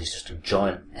until he's just a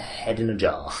giant head in a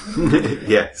jar.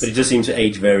 Yes, But it does seem to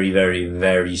age very, very,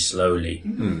 very slowly.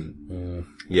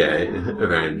 yeah,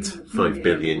 around 5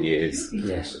 billion years.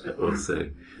 Yes. Or so.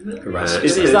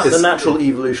 Is that the natural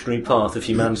evolutionary path of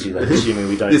humanity then, assuming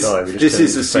we don't die? We just This turn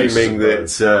is into faces assuming of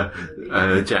both?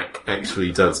 that Jack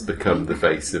actually does become the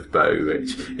face of Bo,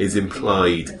 which is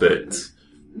implied but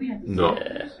not.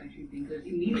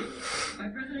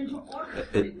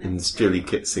 And Julie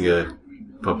Kitzinger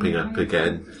popping up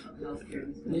again.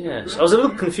 Yes, I was a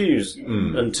little confused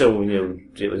until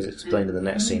it was explained in the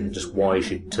next scene just why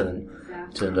she'd turned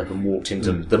up and walked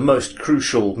into the most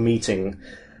crucial meeting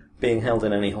being held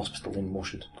in any hospital in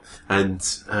Washington. And,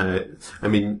 I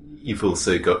mean, you've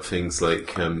also got things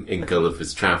like in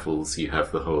Gulliver's Travels, you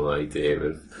have the whole idea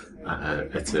of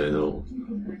eternal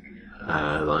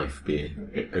life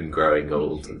being and growing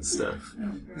old and stuff.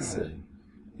 So,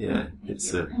 yeah,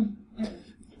 it's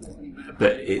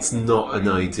but it's not an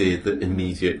idea that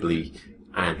immediately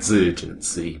adds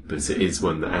urgency, but it is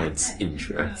one that adds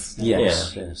interest.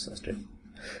 Yes, that's true.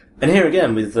 And here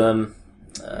again with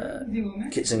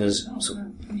Kitzinger's sort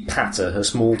of patter, her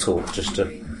small talk, just to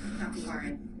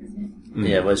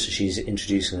where she's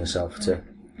introducing herself to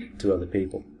other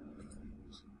people.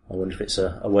 I wonder if it's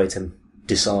a way to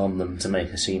disarm them, to make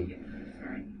her seem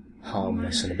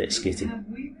harmless and a bit skitty.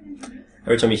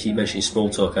 Every time you keep mentioning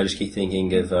small talk, I just keep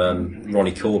thinking of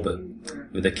Ronnie Corbett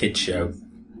with a kids show.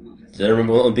 Do you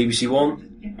remember on BBC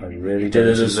One? I really do.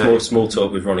 There's a small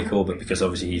talk with Ronnie Corbett because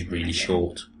obviously he's really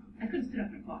short.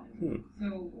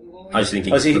 I was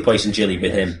thinking replacing Jilly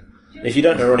with him. If you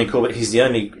don't know Ronnie Corbett, he's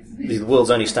the world's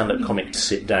only stand-up comic to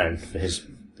sit down for his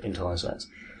entire sets.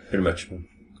 pretty much.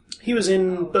 He was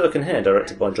in Burke and Hare,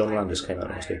 directed by John Landis, came out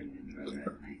last year.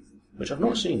 Which I've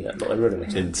not seen yet, but I really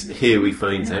want to. And here we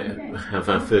have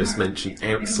our first mention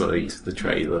outside the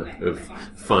trailer of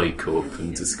Phi Corp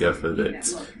and discover that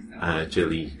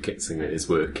Gilly Kitzinger is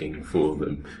working for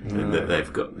them and that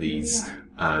they've got these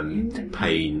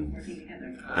pain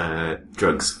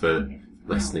drugs for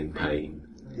lessening pain.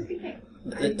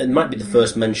 It might be the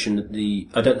first mention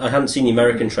of I hadn't seen the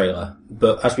American trailer,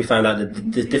 but as we found out,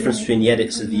 the difference between the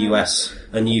edits of the US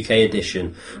and the UK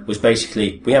edition was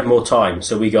basically we have more time,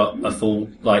 so we got a full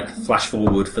flash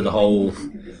forward for the whole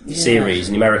series,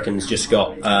 and the Americans just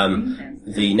got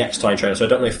the Next Time trailer. So I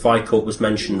don't know if Phi Corp was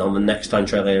mentioned on the Next Time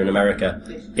trailer in America.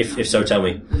 If so, tell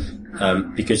me,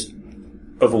 because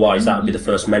otherwise that would be the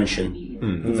first mention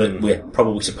that we're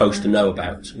probably supposed to know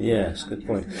about. Yes, good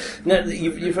point. Now,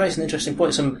 you've raised an interesting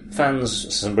point. Some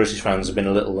British fans have been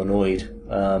a little annoyed,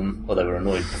 or they were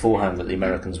annoyed beforehand that the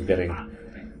Americans were getting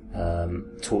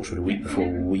Torchwood a week before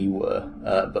we were,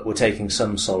 but we're taking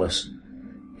some solace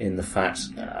in the fact,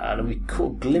 and we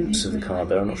caught a glimpse of the card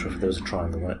there, I'm not sure if there was a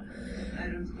triangle on it,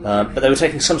 but they were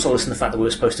taking some solace in the fact that we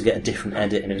were supposed to get a different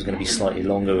edit and it was going to be slightly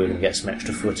longer, we were going to get some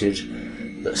extra footage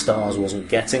that Stars wasn't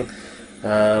getting.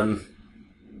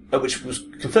 Which was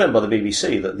confirmed by the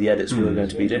BBC that the edits were going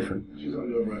to be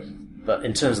different. But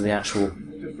in terms of the actual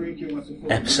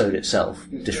episode itself,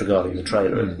 disregarding the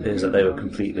trailer, it appears that they were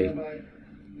completely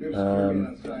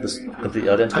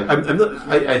identical.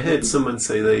 I heard someone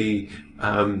say they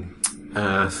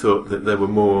thought that there were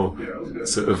more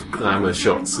sort of glamour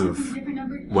shots of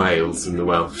Wales and the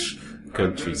Welsh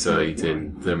countryside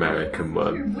in the American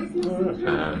one.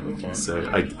 So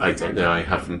I don't know, I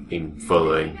haven't been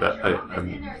following, but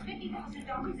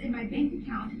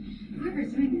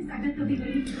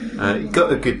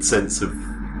got a good sense of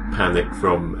panic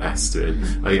from Esther,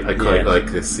 and I quite like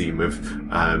this theme of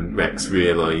Rex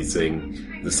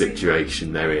realising the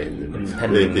situation they're in.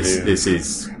 And this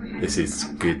is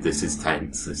good, this is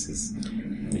tense, this is...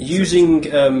 Using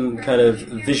kind of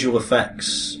visual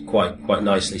effects quite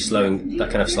nicely, slowing that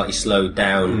kind of slightly slowed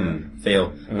down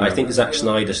feel. I think Zack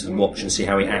Snyder should watch and see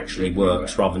how it actually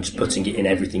works, rather than just putting it in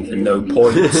everything for no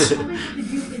points.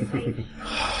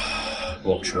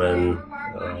 Watchmen,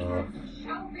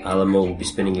 Alan Moore would be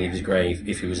spinning in his grave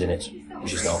if he was in it,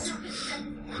 which he's not.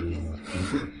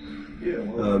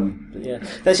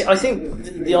 I think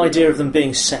the idea of them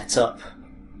being set up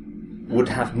would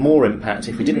have more impact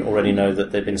if we didn't already know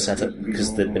that they'd been set up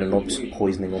because there'd been an obvious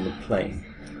poisoning on the plane.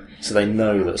 So they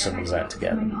know that someone's out to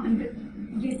get them.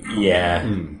 Yeah.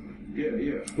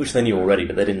 Which they knew already,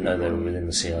 but they didn't know they were within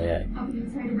the CIA.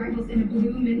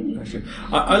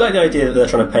 I like the idea that they're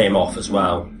trying to pay him off as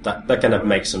well. That kind of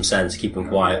makes some sense, keep him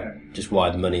quiet, just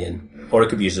wire the money in. Or it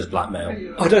could be used as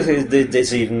blackmail. I don't think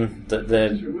it's even that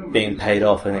they're being paid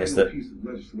off. I think it's that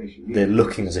they're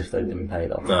looking as if they've been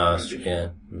paid off. No, that's true, yeah.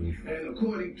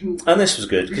 And this was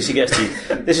good, because he gets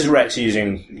to... This is Rex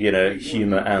using,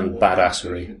 humour and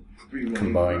badassery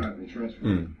combined,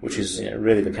 which is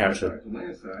really the character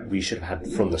we should have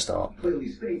had from the start.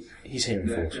 He's here in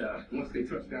force.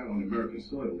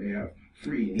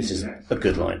 This is a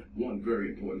good line. One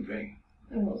very important thing.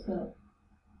 What's that?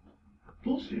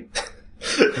 Bullshit.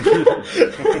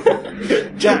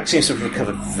 Jack seems to have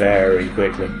recovered very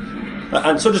quickly.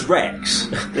 And so does Rex.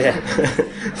 Yeah.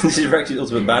 This is Rex's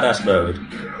ultimate badass mode.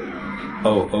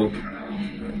 No,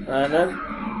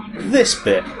 this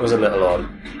bit was a little odd.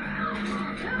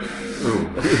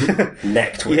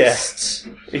 Neck twists.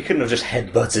 Yeah. He couldn't have just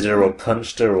headbutted her or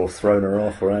punched her or thrown her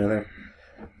off or anything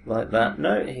like that.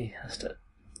 No, he has to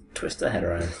twist her head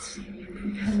around.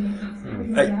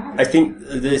 I think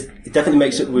it definitely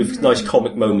makes it with nice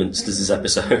comic moments, does this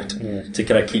episode, to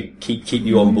kind of keep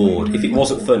you on board. If it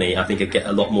wasn't funny, I think I'd get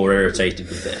a lot more irritated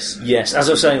with this. Yes, as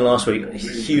I was saying last week,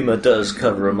 humour does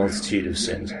cover a multitude of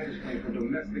sins.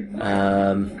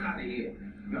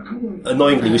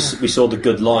 Annoyingly, we saw the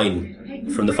good line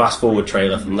from the Fast Forward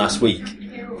trailer from last week.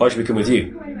 Why should we come with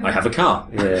you? I have a car.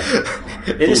 Yeah.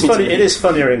 It is funny. It is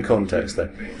funnier in context, though.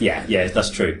 Yeah,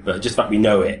 that's true. But just the fact we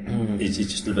know it, it's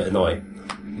just a bit annoying.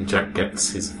 Jack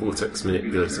gets his vortex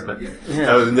manipulator back.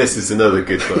 Yeah. Oh, and this is another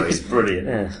good line. It's brilliant.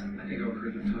 Yeah.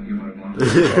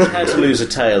 How to lose a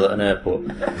tail at an airport.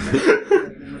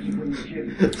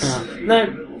 Now,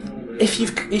 if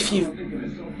you've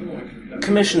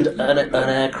commissioned an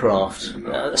aircraft,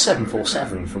 a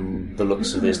 747 from the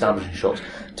looks of the establishing shots,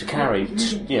 to carry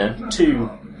two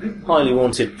highly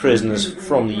wanted prisoners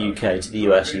from the UK to the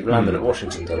US, you've landed at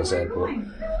Washington Dulles Airport,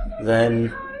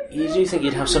 then you do think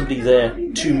you'd have somebody there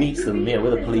to meet them,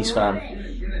 with a police van,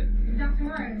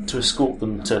 to escort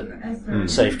them to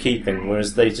safekeeping,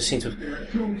 whereas they just seem to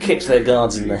have kicked their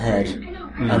guards in the head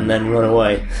and then run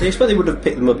away. I expect they would have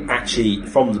picked them up actually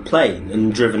from the plane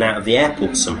and driven out of the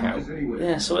airport somehow.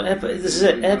 Yeah, so this is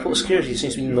it. Airport security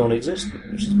seems to be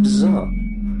non-existent, which is bizarre.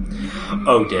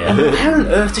 Oh dear. How on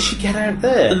earth did she get out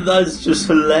there? That's just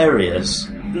hilarious.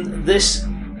 This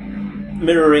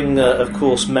mirroring, of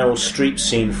course, Meryl Streep's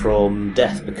scene from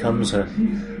Death Becomes Her,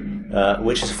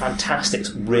 which is a fantastic,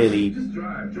 really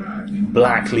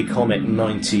blackly comic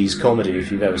 90s comedy,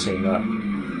 if you've ever seen that.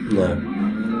 No.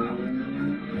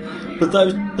 But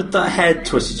that head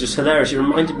twist is just hilarious. It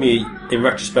reminded me, in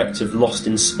retrospect, of Lost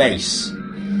in Space.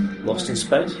 Lost in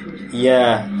Space?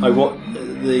 Yeah, I watched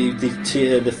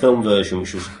the film version,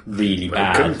 which was really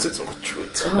bad.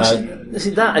 See,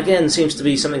 that again seems to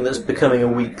be something that's becoming a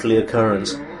weekly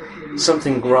occurrence.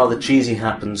 Something rather cheesy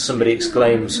happens, somebody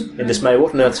exclaims in dismay,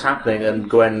 "What on earth's happening?" And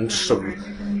Gwen sort of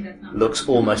looks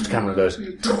almost to camera and goes,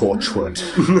 "Torchwood."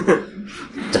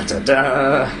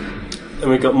 Da-da-da. And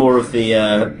we got more of the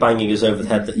banging us over the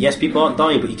head that, yes, people aren't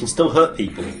dying, but you can still hurt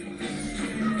people.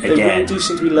 They really do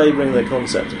seem to be labouring their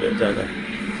concept a bit, don't they?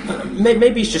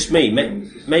 Maybe it's just me.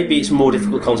 Maybe it's a more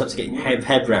difficult concept to get your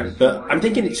head round. But I'm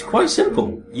thinking it's quite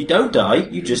simple. You don't die,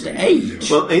 you just age.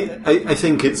 Well, I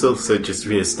think it's also just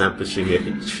re-establishing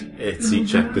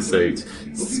each episode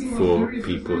for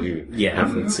people who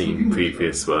haven't seen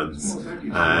previous ones,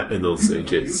 and also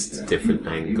just different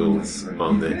angles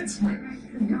on it.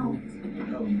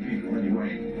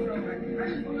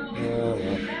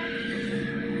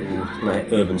 My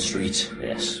Urban Street.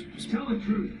 Yes. Tell the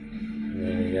truth.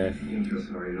 There you go.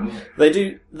 Sorry, no. They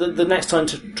do. The next time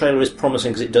trailer is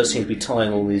promising because it does seem to be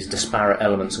tying all these disparate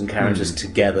elements and characters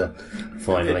together.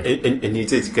 Finally, and you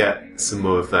did get some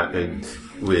more of that in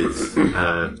with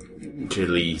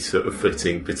Julie sort of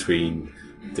flitting between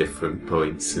different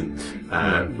points, and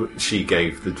she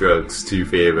gave the drugs to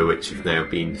Vera, which have now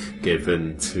been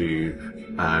given to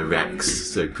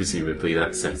Rex, so presumably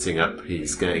that's setting up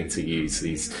he's going to use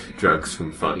these drugs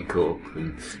from Fight Corp,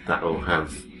 and that will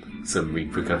have some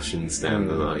repercussions down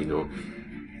the line or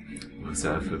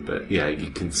whatever. But yeah, you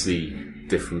can see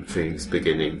different things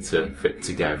beginning to fit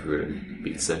together and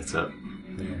be set up.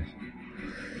 Yeah.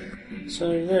 So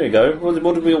there we go.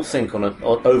 What did we all think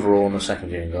overall on the second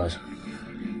viewing, guys?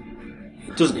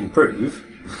 It doesn't improve.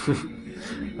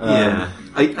 Yeah,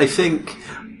 I think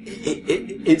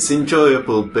it's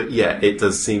enjoyable, but yeah, it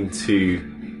does seem to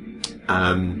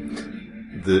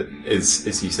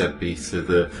as you said,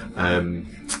 Peter,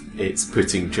 it's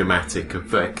putting dramatic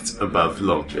effect above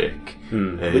logic,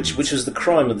 which was the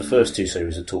crime of the first two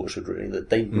series of Torchwood, really, that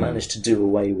they managed to do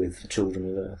away with the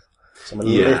Children of Earth. So I'm a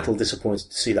little disappointed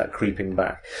to see that creeping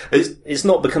back. It's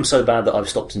not become so bad that I've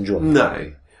stopped enjoying it.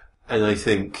 No. And I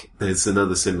think there's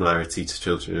another similarity to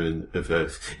Children of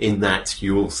Earth in that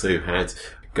you also had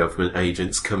government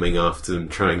agents coming after them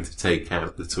trying to take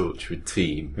out the Torchwood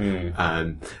team.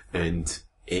 And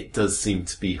it does seem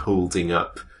to be holding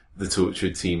up the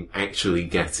Torchwood team actually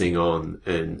getting on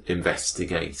and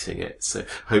investigating it. So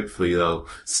hopefully they'll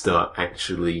start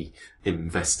actually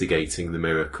investigating the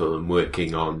miracle and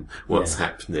working on what's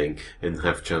happening and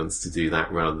have a chance to do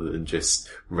that rather than just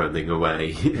running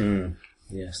away.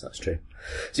 Yes, that's true.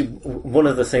 See, one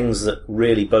of the things that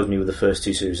really bugged me with the first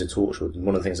two series of Torchwood, and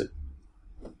one of the things that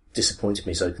disappointed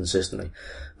me so consistently,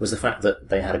 was the fact that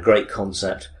they had a great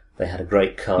concept, they had a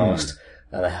great cast,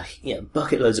 they had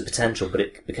bucket loads of potential, but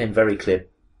it became very clear,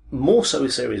 more so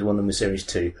with Series 1 than with Series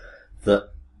 2, that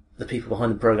the people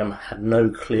behind the programme had no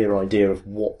clear idea of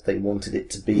what they wanted it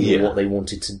to be or what they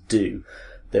wanted to do.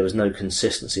 There was no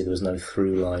consistency, there was no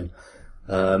through line.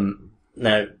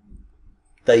 Now,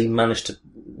 they managed to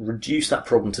reduce that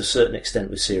problem to a certain extent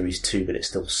with Series 2, but it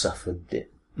still suffered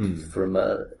it from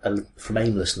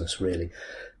aimlessness, really.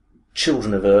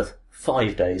 Children of Earth,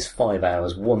 5 days, 5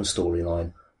 hours, one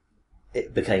storyline.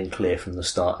 It became clear from the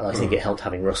start, and I think it helped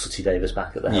having Russell T Davies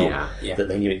back at the helm, that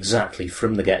they knew exactly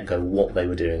from the get-go what they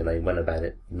were doing, and they went about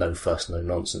it, no fuss, no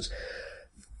nonsense.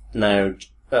 Now,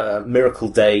 Miracle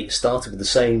Day started with the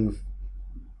same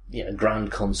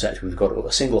grand concept. We've got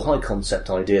a single high concept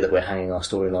idea that we're hanging our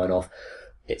storyline off.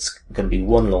 It's going to be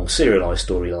one long serialised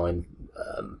storyline.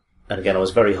 And again, I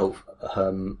was very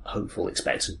hopeful,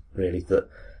 expectant, really, that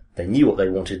they knew what they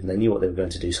wanted and they knew what they were going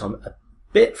to do. So I'm a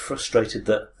bit frustrated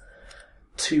that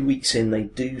 2 weeks in, they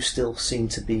do still seem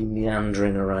to be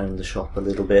meandering around the shop a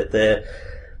little bit. They're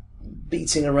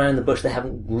beating around the bush. They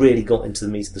haven't really got into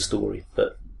the meat of the story.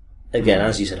 But again,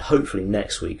 as you said, hopefully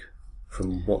next week,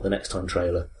 from what the Next Time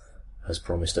trailer has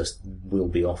promised us, will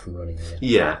be off and running again.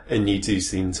 Yeah, and you do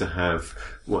seem to have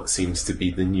what seems to be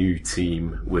the new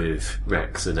team with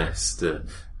Rex and Esther,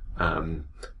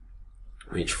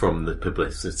 which from the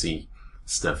publicity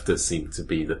stuff does seem to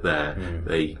be that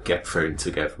they get thrown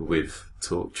together with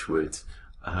Torchwood,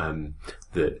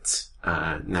 that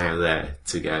now they're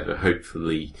together.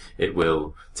 Hopefully it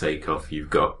will take off.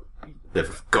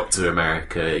 They've got to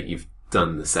America, you've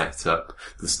done the setup,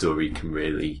 the story can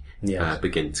really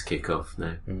begin to kick off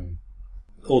now.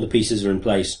 All the pieces are in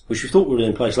place, which we thought were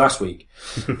in place last week,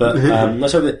 but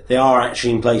let's hope that they are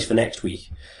actually in place for next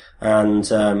week, and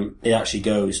it actually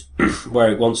goes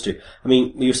where it wants to. I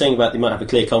mean, you were saying about they might have a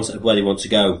clear concept of where they want to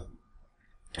go.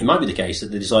 It might be the case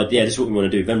that they decide, this is what we want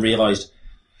to do, then realised,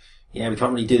 we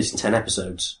can't really do this in 10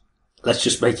 episodes. Let's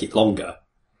just make it longer.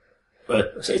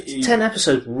 But 10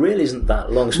 episodes really isn't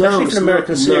that long, especially for an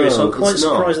American series, so I'm quite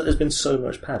surprised that there's been so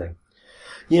much padding.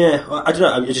 Yeah, I don't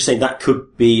know, I'm just saying that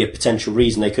could be a potential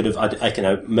reason. They could have, I don't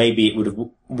know, maybe it would have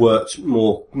worked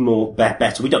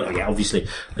better. We don't know yet, obviously.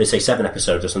 They say 7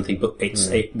 episodes or something, but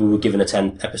we were given a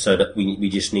 10 episode, we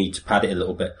just need to pad it a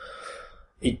little bit.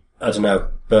 I don't know,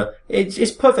 but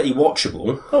it's perfectly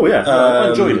watchable. Oh yeah,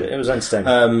 I enjoyed it. It was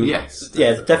entertaining. Yes.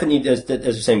 Yeah, definitely, as I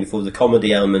was saying before, the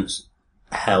comedy elements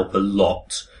help a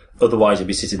lot. Otherwise, you'd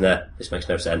be sitting there, this makes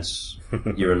no sense.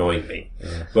 You're annoying me.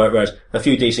 Yeah. Whereas a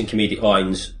few decent comedic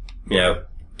lines, do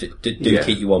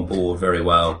keep you on board very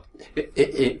well.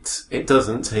 It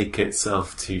doesn't take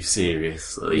itself too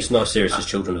seriously. It's not as serious as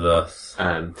Children of Earth.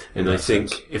 And I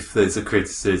think if there's a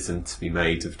criticism to be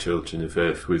made of Children of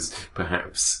Earth was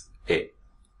perhaps it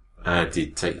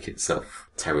did take itself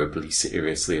terribly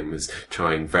seriously and was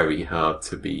trying very hard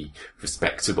to be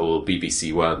respectable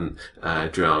BBC One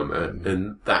drama,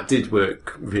 and that did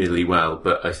work really well.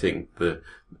 But I think the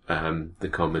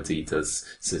comedy does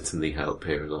certainly help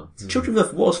here a lot. Children of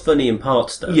Earth was funny in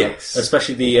parts, though. Yes,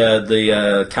 especially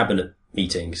the cabinet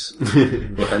meetings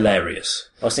were hilarious.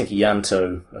 I was thinking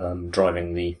Yanto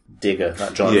driving the digger,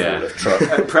 that giant truck.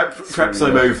 Perhaps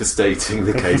I'm overstating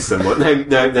the case somewhat. No.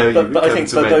 But I think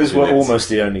those were almost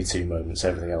the only 2 moments.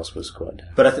 Everything else was quite down.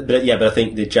 But I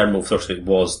think the general thrust of it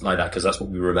was like that because that's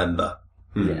what we remember.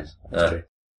 Yes, that's true.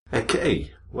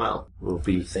 Okay, well, I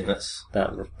think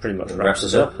that pretty much wraps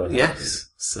us up. Yes,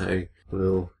 so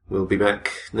we'll be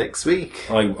back next week.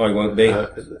 I won't be.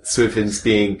 Swithin's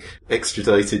being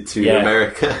extradited to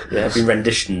America. Yeah, I've been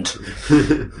renditioned.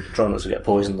 Try not to get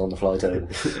poisoned on the flight over.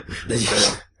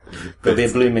 There'll be a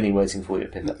Blue Mini waiting for you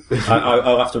to pick up.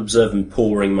 I'll have to observe him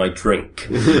pouring my drink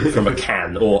from a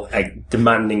can, or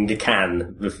demanding a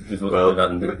can.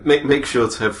 Make sure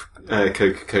to have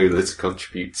Coca-Cola to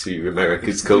contribute to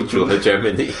America's cultural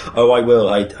hegemony. Oh, I will.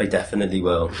 I definitely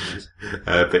will.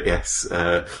 But yes,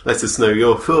 let us know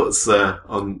your thoughts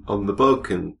on the blog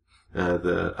and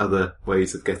the other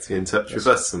ways of getting in touch with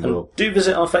us. And do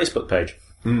visit our Facebook page.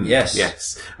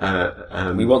 Yes.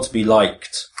 We want to be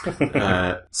liked.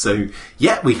 So,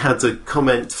 we had a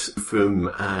comment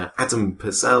from Adam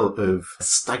Purcell of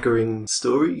Staggering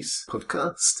Stories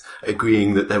podcast,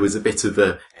 agreeing that there was a bit of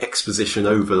a exposition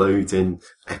overload in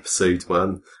episode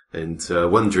 1, and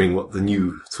wondering what the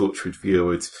new Torchwood viewer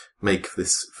would make of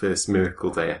this first Miracle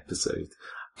Day episode.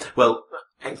 Well,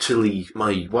 actually,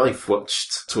 my wife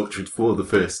watched Torchwood for the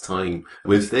first time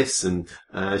with this, and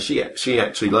she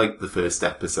actually liked the first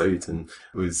episode and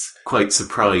was quite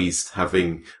surprised,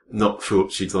 having not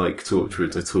thought she'd like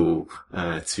Torchwood at all,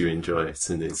 to enjoy it,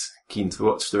 and is keen to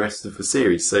watch the rest of the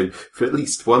series. So for at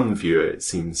least one viewer, it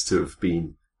seems to have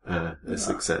been a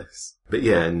success. But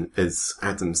and as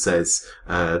Adam says,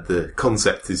 the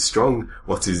concept is strong.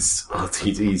 What is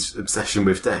RTD's obsession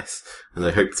with death? And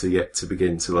I hope to yet to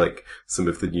begin to like some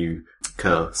of the new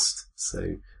cast.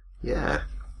 So,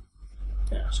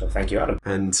 so thank you, Adam.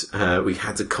 And we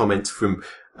had a comment from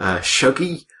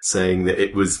Shuggy saying that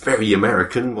it was very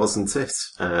American, wasn't it?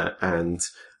 And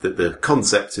that the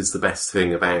concept is the best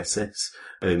thing about it.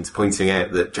 And pointing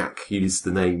out that Jack used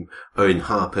the name Owen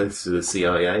Harper to the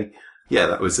CIA. Yeah,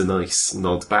 that was a nice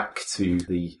nod back to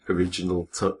the original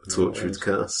Torchwood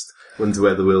cast. Wonder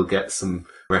whether we'll get some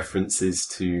references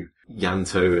to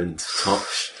Yanto and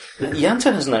Tosh.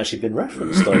 Yanto hasn't actually been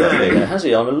referenced, has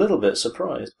he? I'm a little bit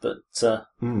surprised, but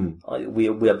we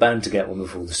are bound to get one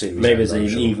before the series. Maybe there's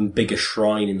an even bigger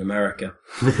shrine in America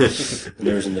than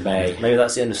there is in the Bay. Maybe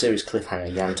that's the end of series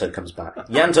cliffhanger. Yanto comes back.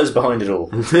 Yanto's behind it all.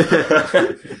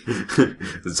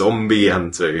 Zombie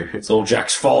Yanto. It's all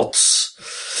Jack's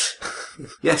faults.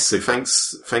 Yes, so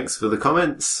thanks for the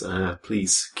comments.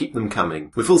 Please keep them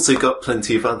coming. We've also got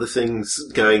plenty of other things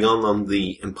going on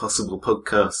the Impossible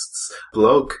Podcasts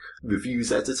blog.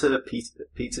 Reviews editor, Peter?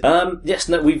 Yes,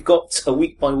 no, we've got a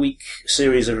week-by-week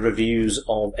series of reviews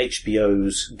of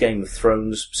HBO's Game of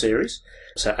Thrones series.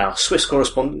 So our Swiss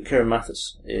correspondent, Kieran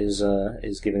Mathis, is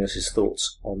giving us his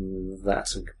thoughts on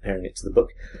that and comparing it to the book.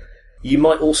 You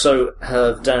might also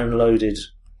have downloaded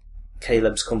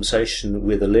Caleb's conversation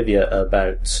with Olivia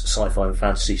about sci-fi and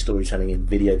fantasy storytelling in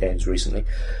video games recently.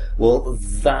 Well,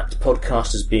 that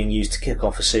podcast is being used to kick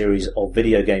off a series of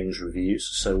video games reviews.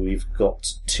 So we've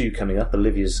got 2 coming up.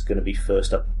 Olivia's going to be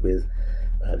first up with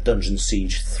Dungeon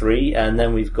Siege 3, and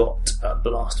then we've got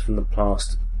Blast from the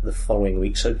Past the following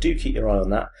week. So do keep your eye on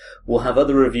that. We'll have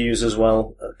other reviews as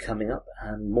well coming up,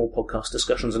 and more podcast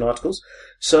discussions and articles.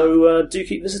 So do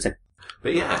keep visiting.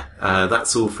 But yeah,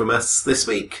 that's all from us this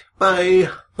week. Bye.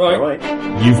 Bye. Bye.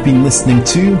 You've been listening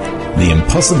to The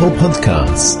Impossible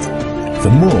Podcast. For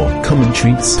more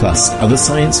commentaries plus other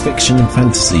science fiction and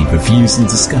fantasy reviews and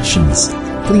discussions,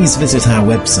 please visit our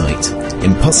website,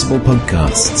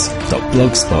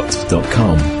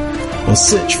 impossiblepodcasts.blogspot.com, or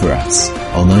search for us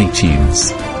on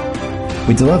iTunes.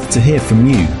 We'd love to hear from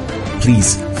you.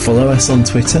 Please follow us on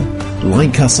Twitter,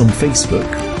 like us on Facebook,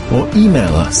 or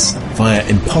email us via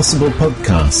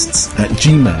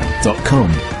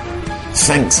impossiblepodcasts@gmail.com.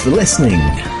 Thanks for listening.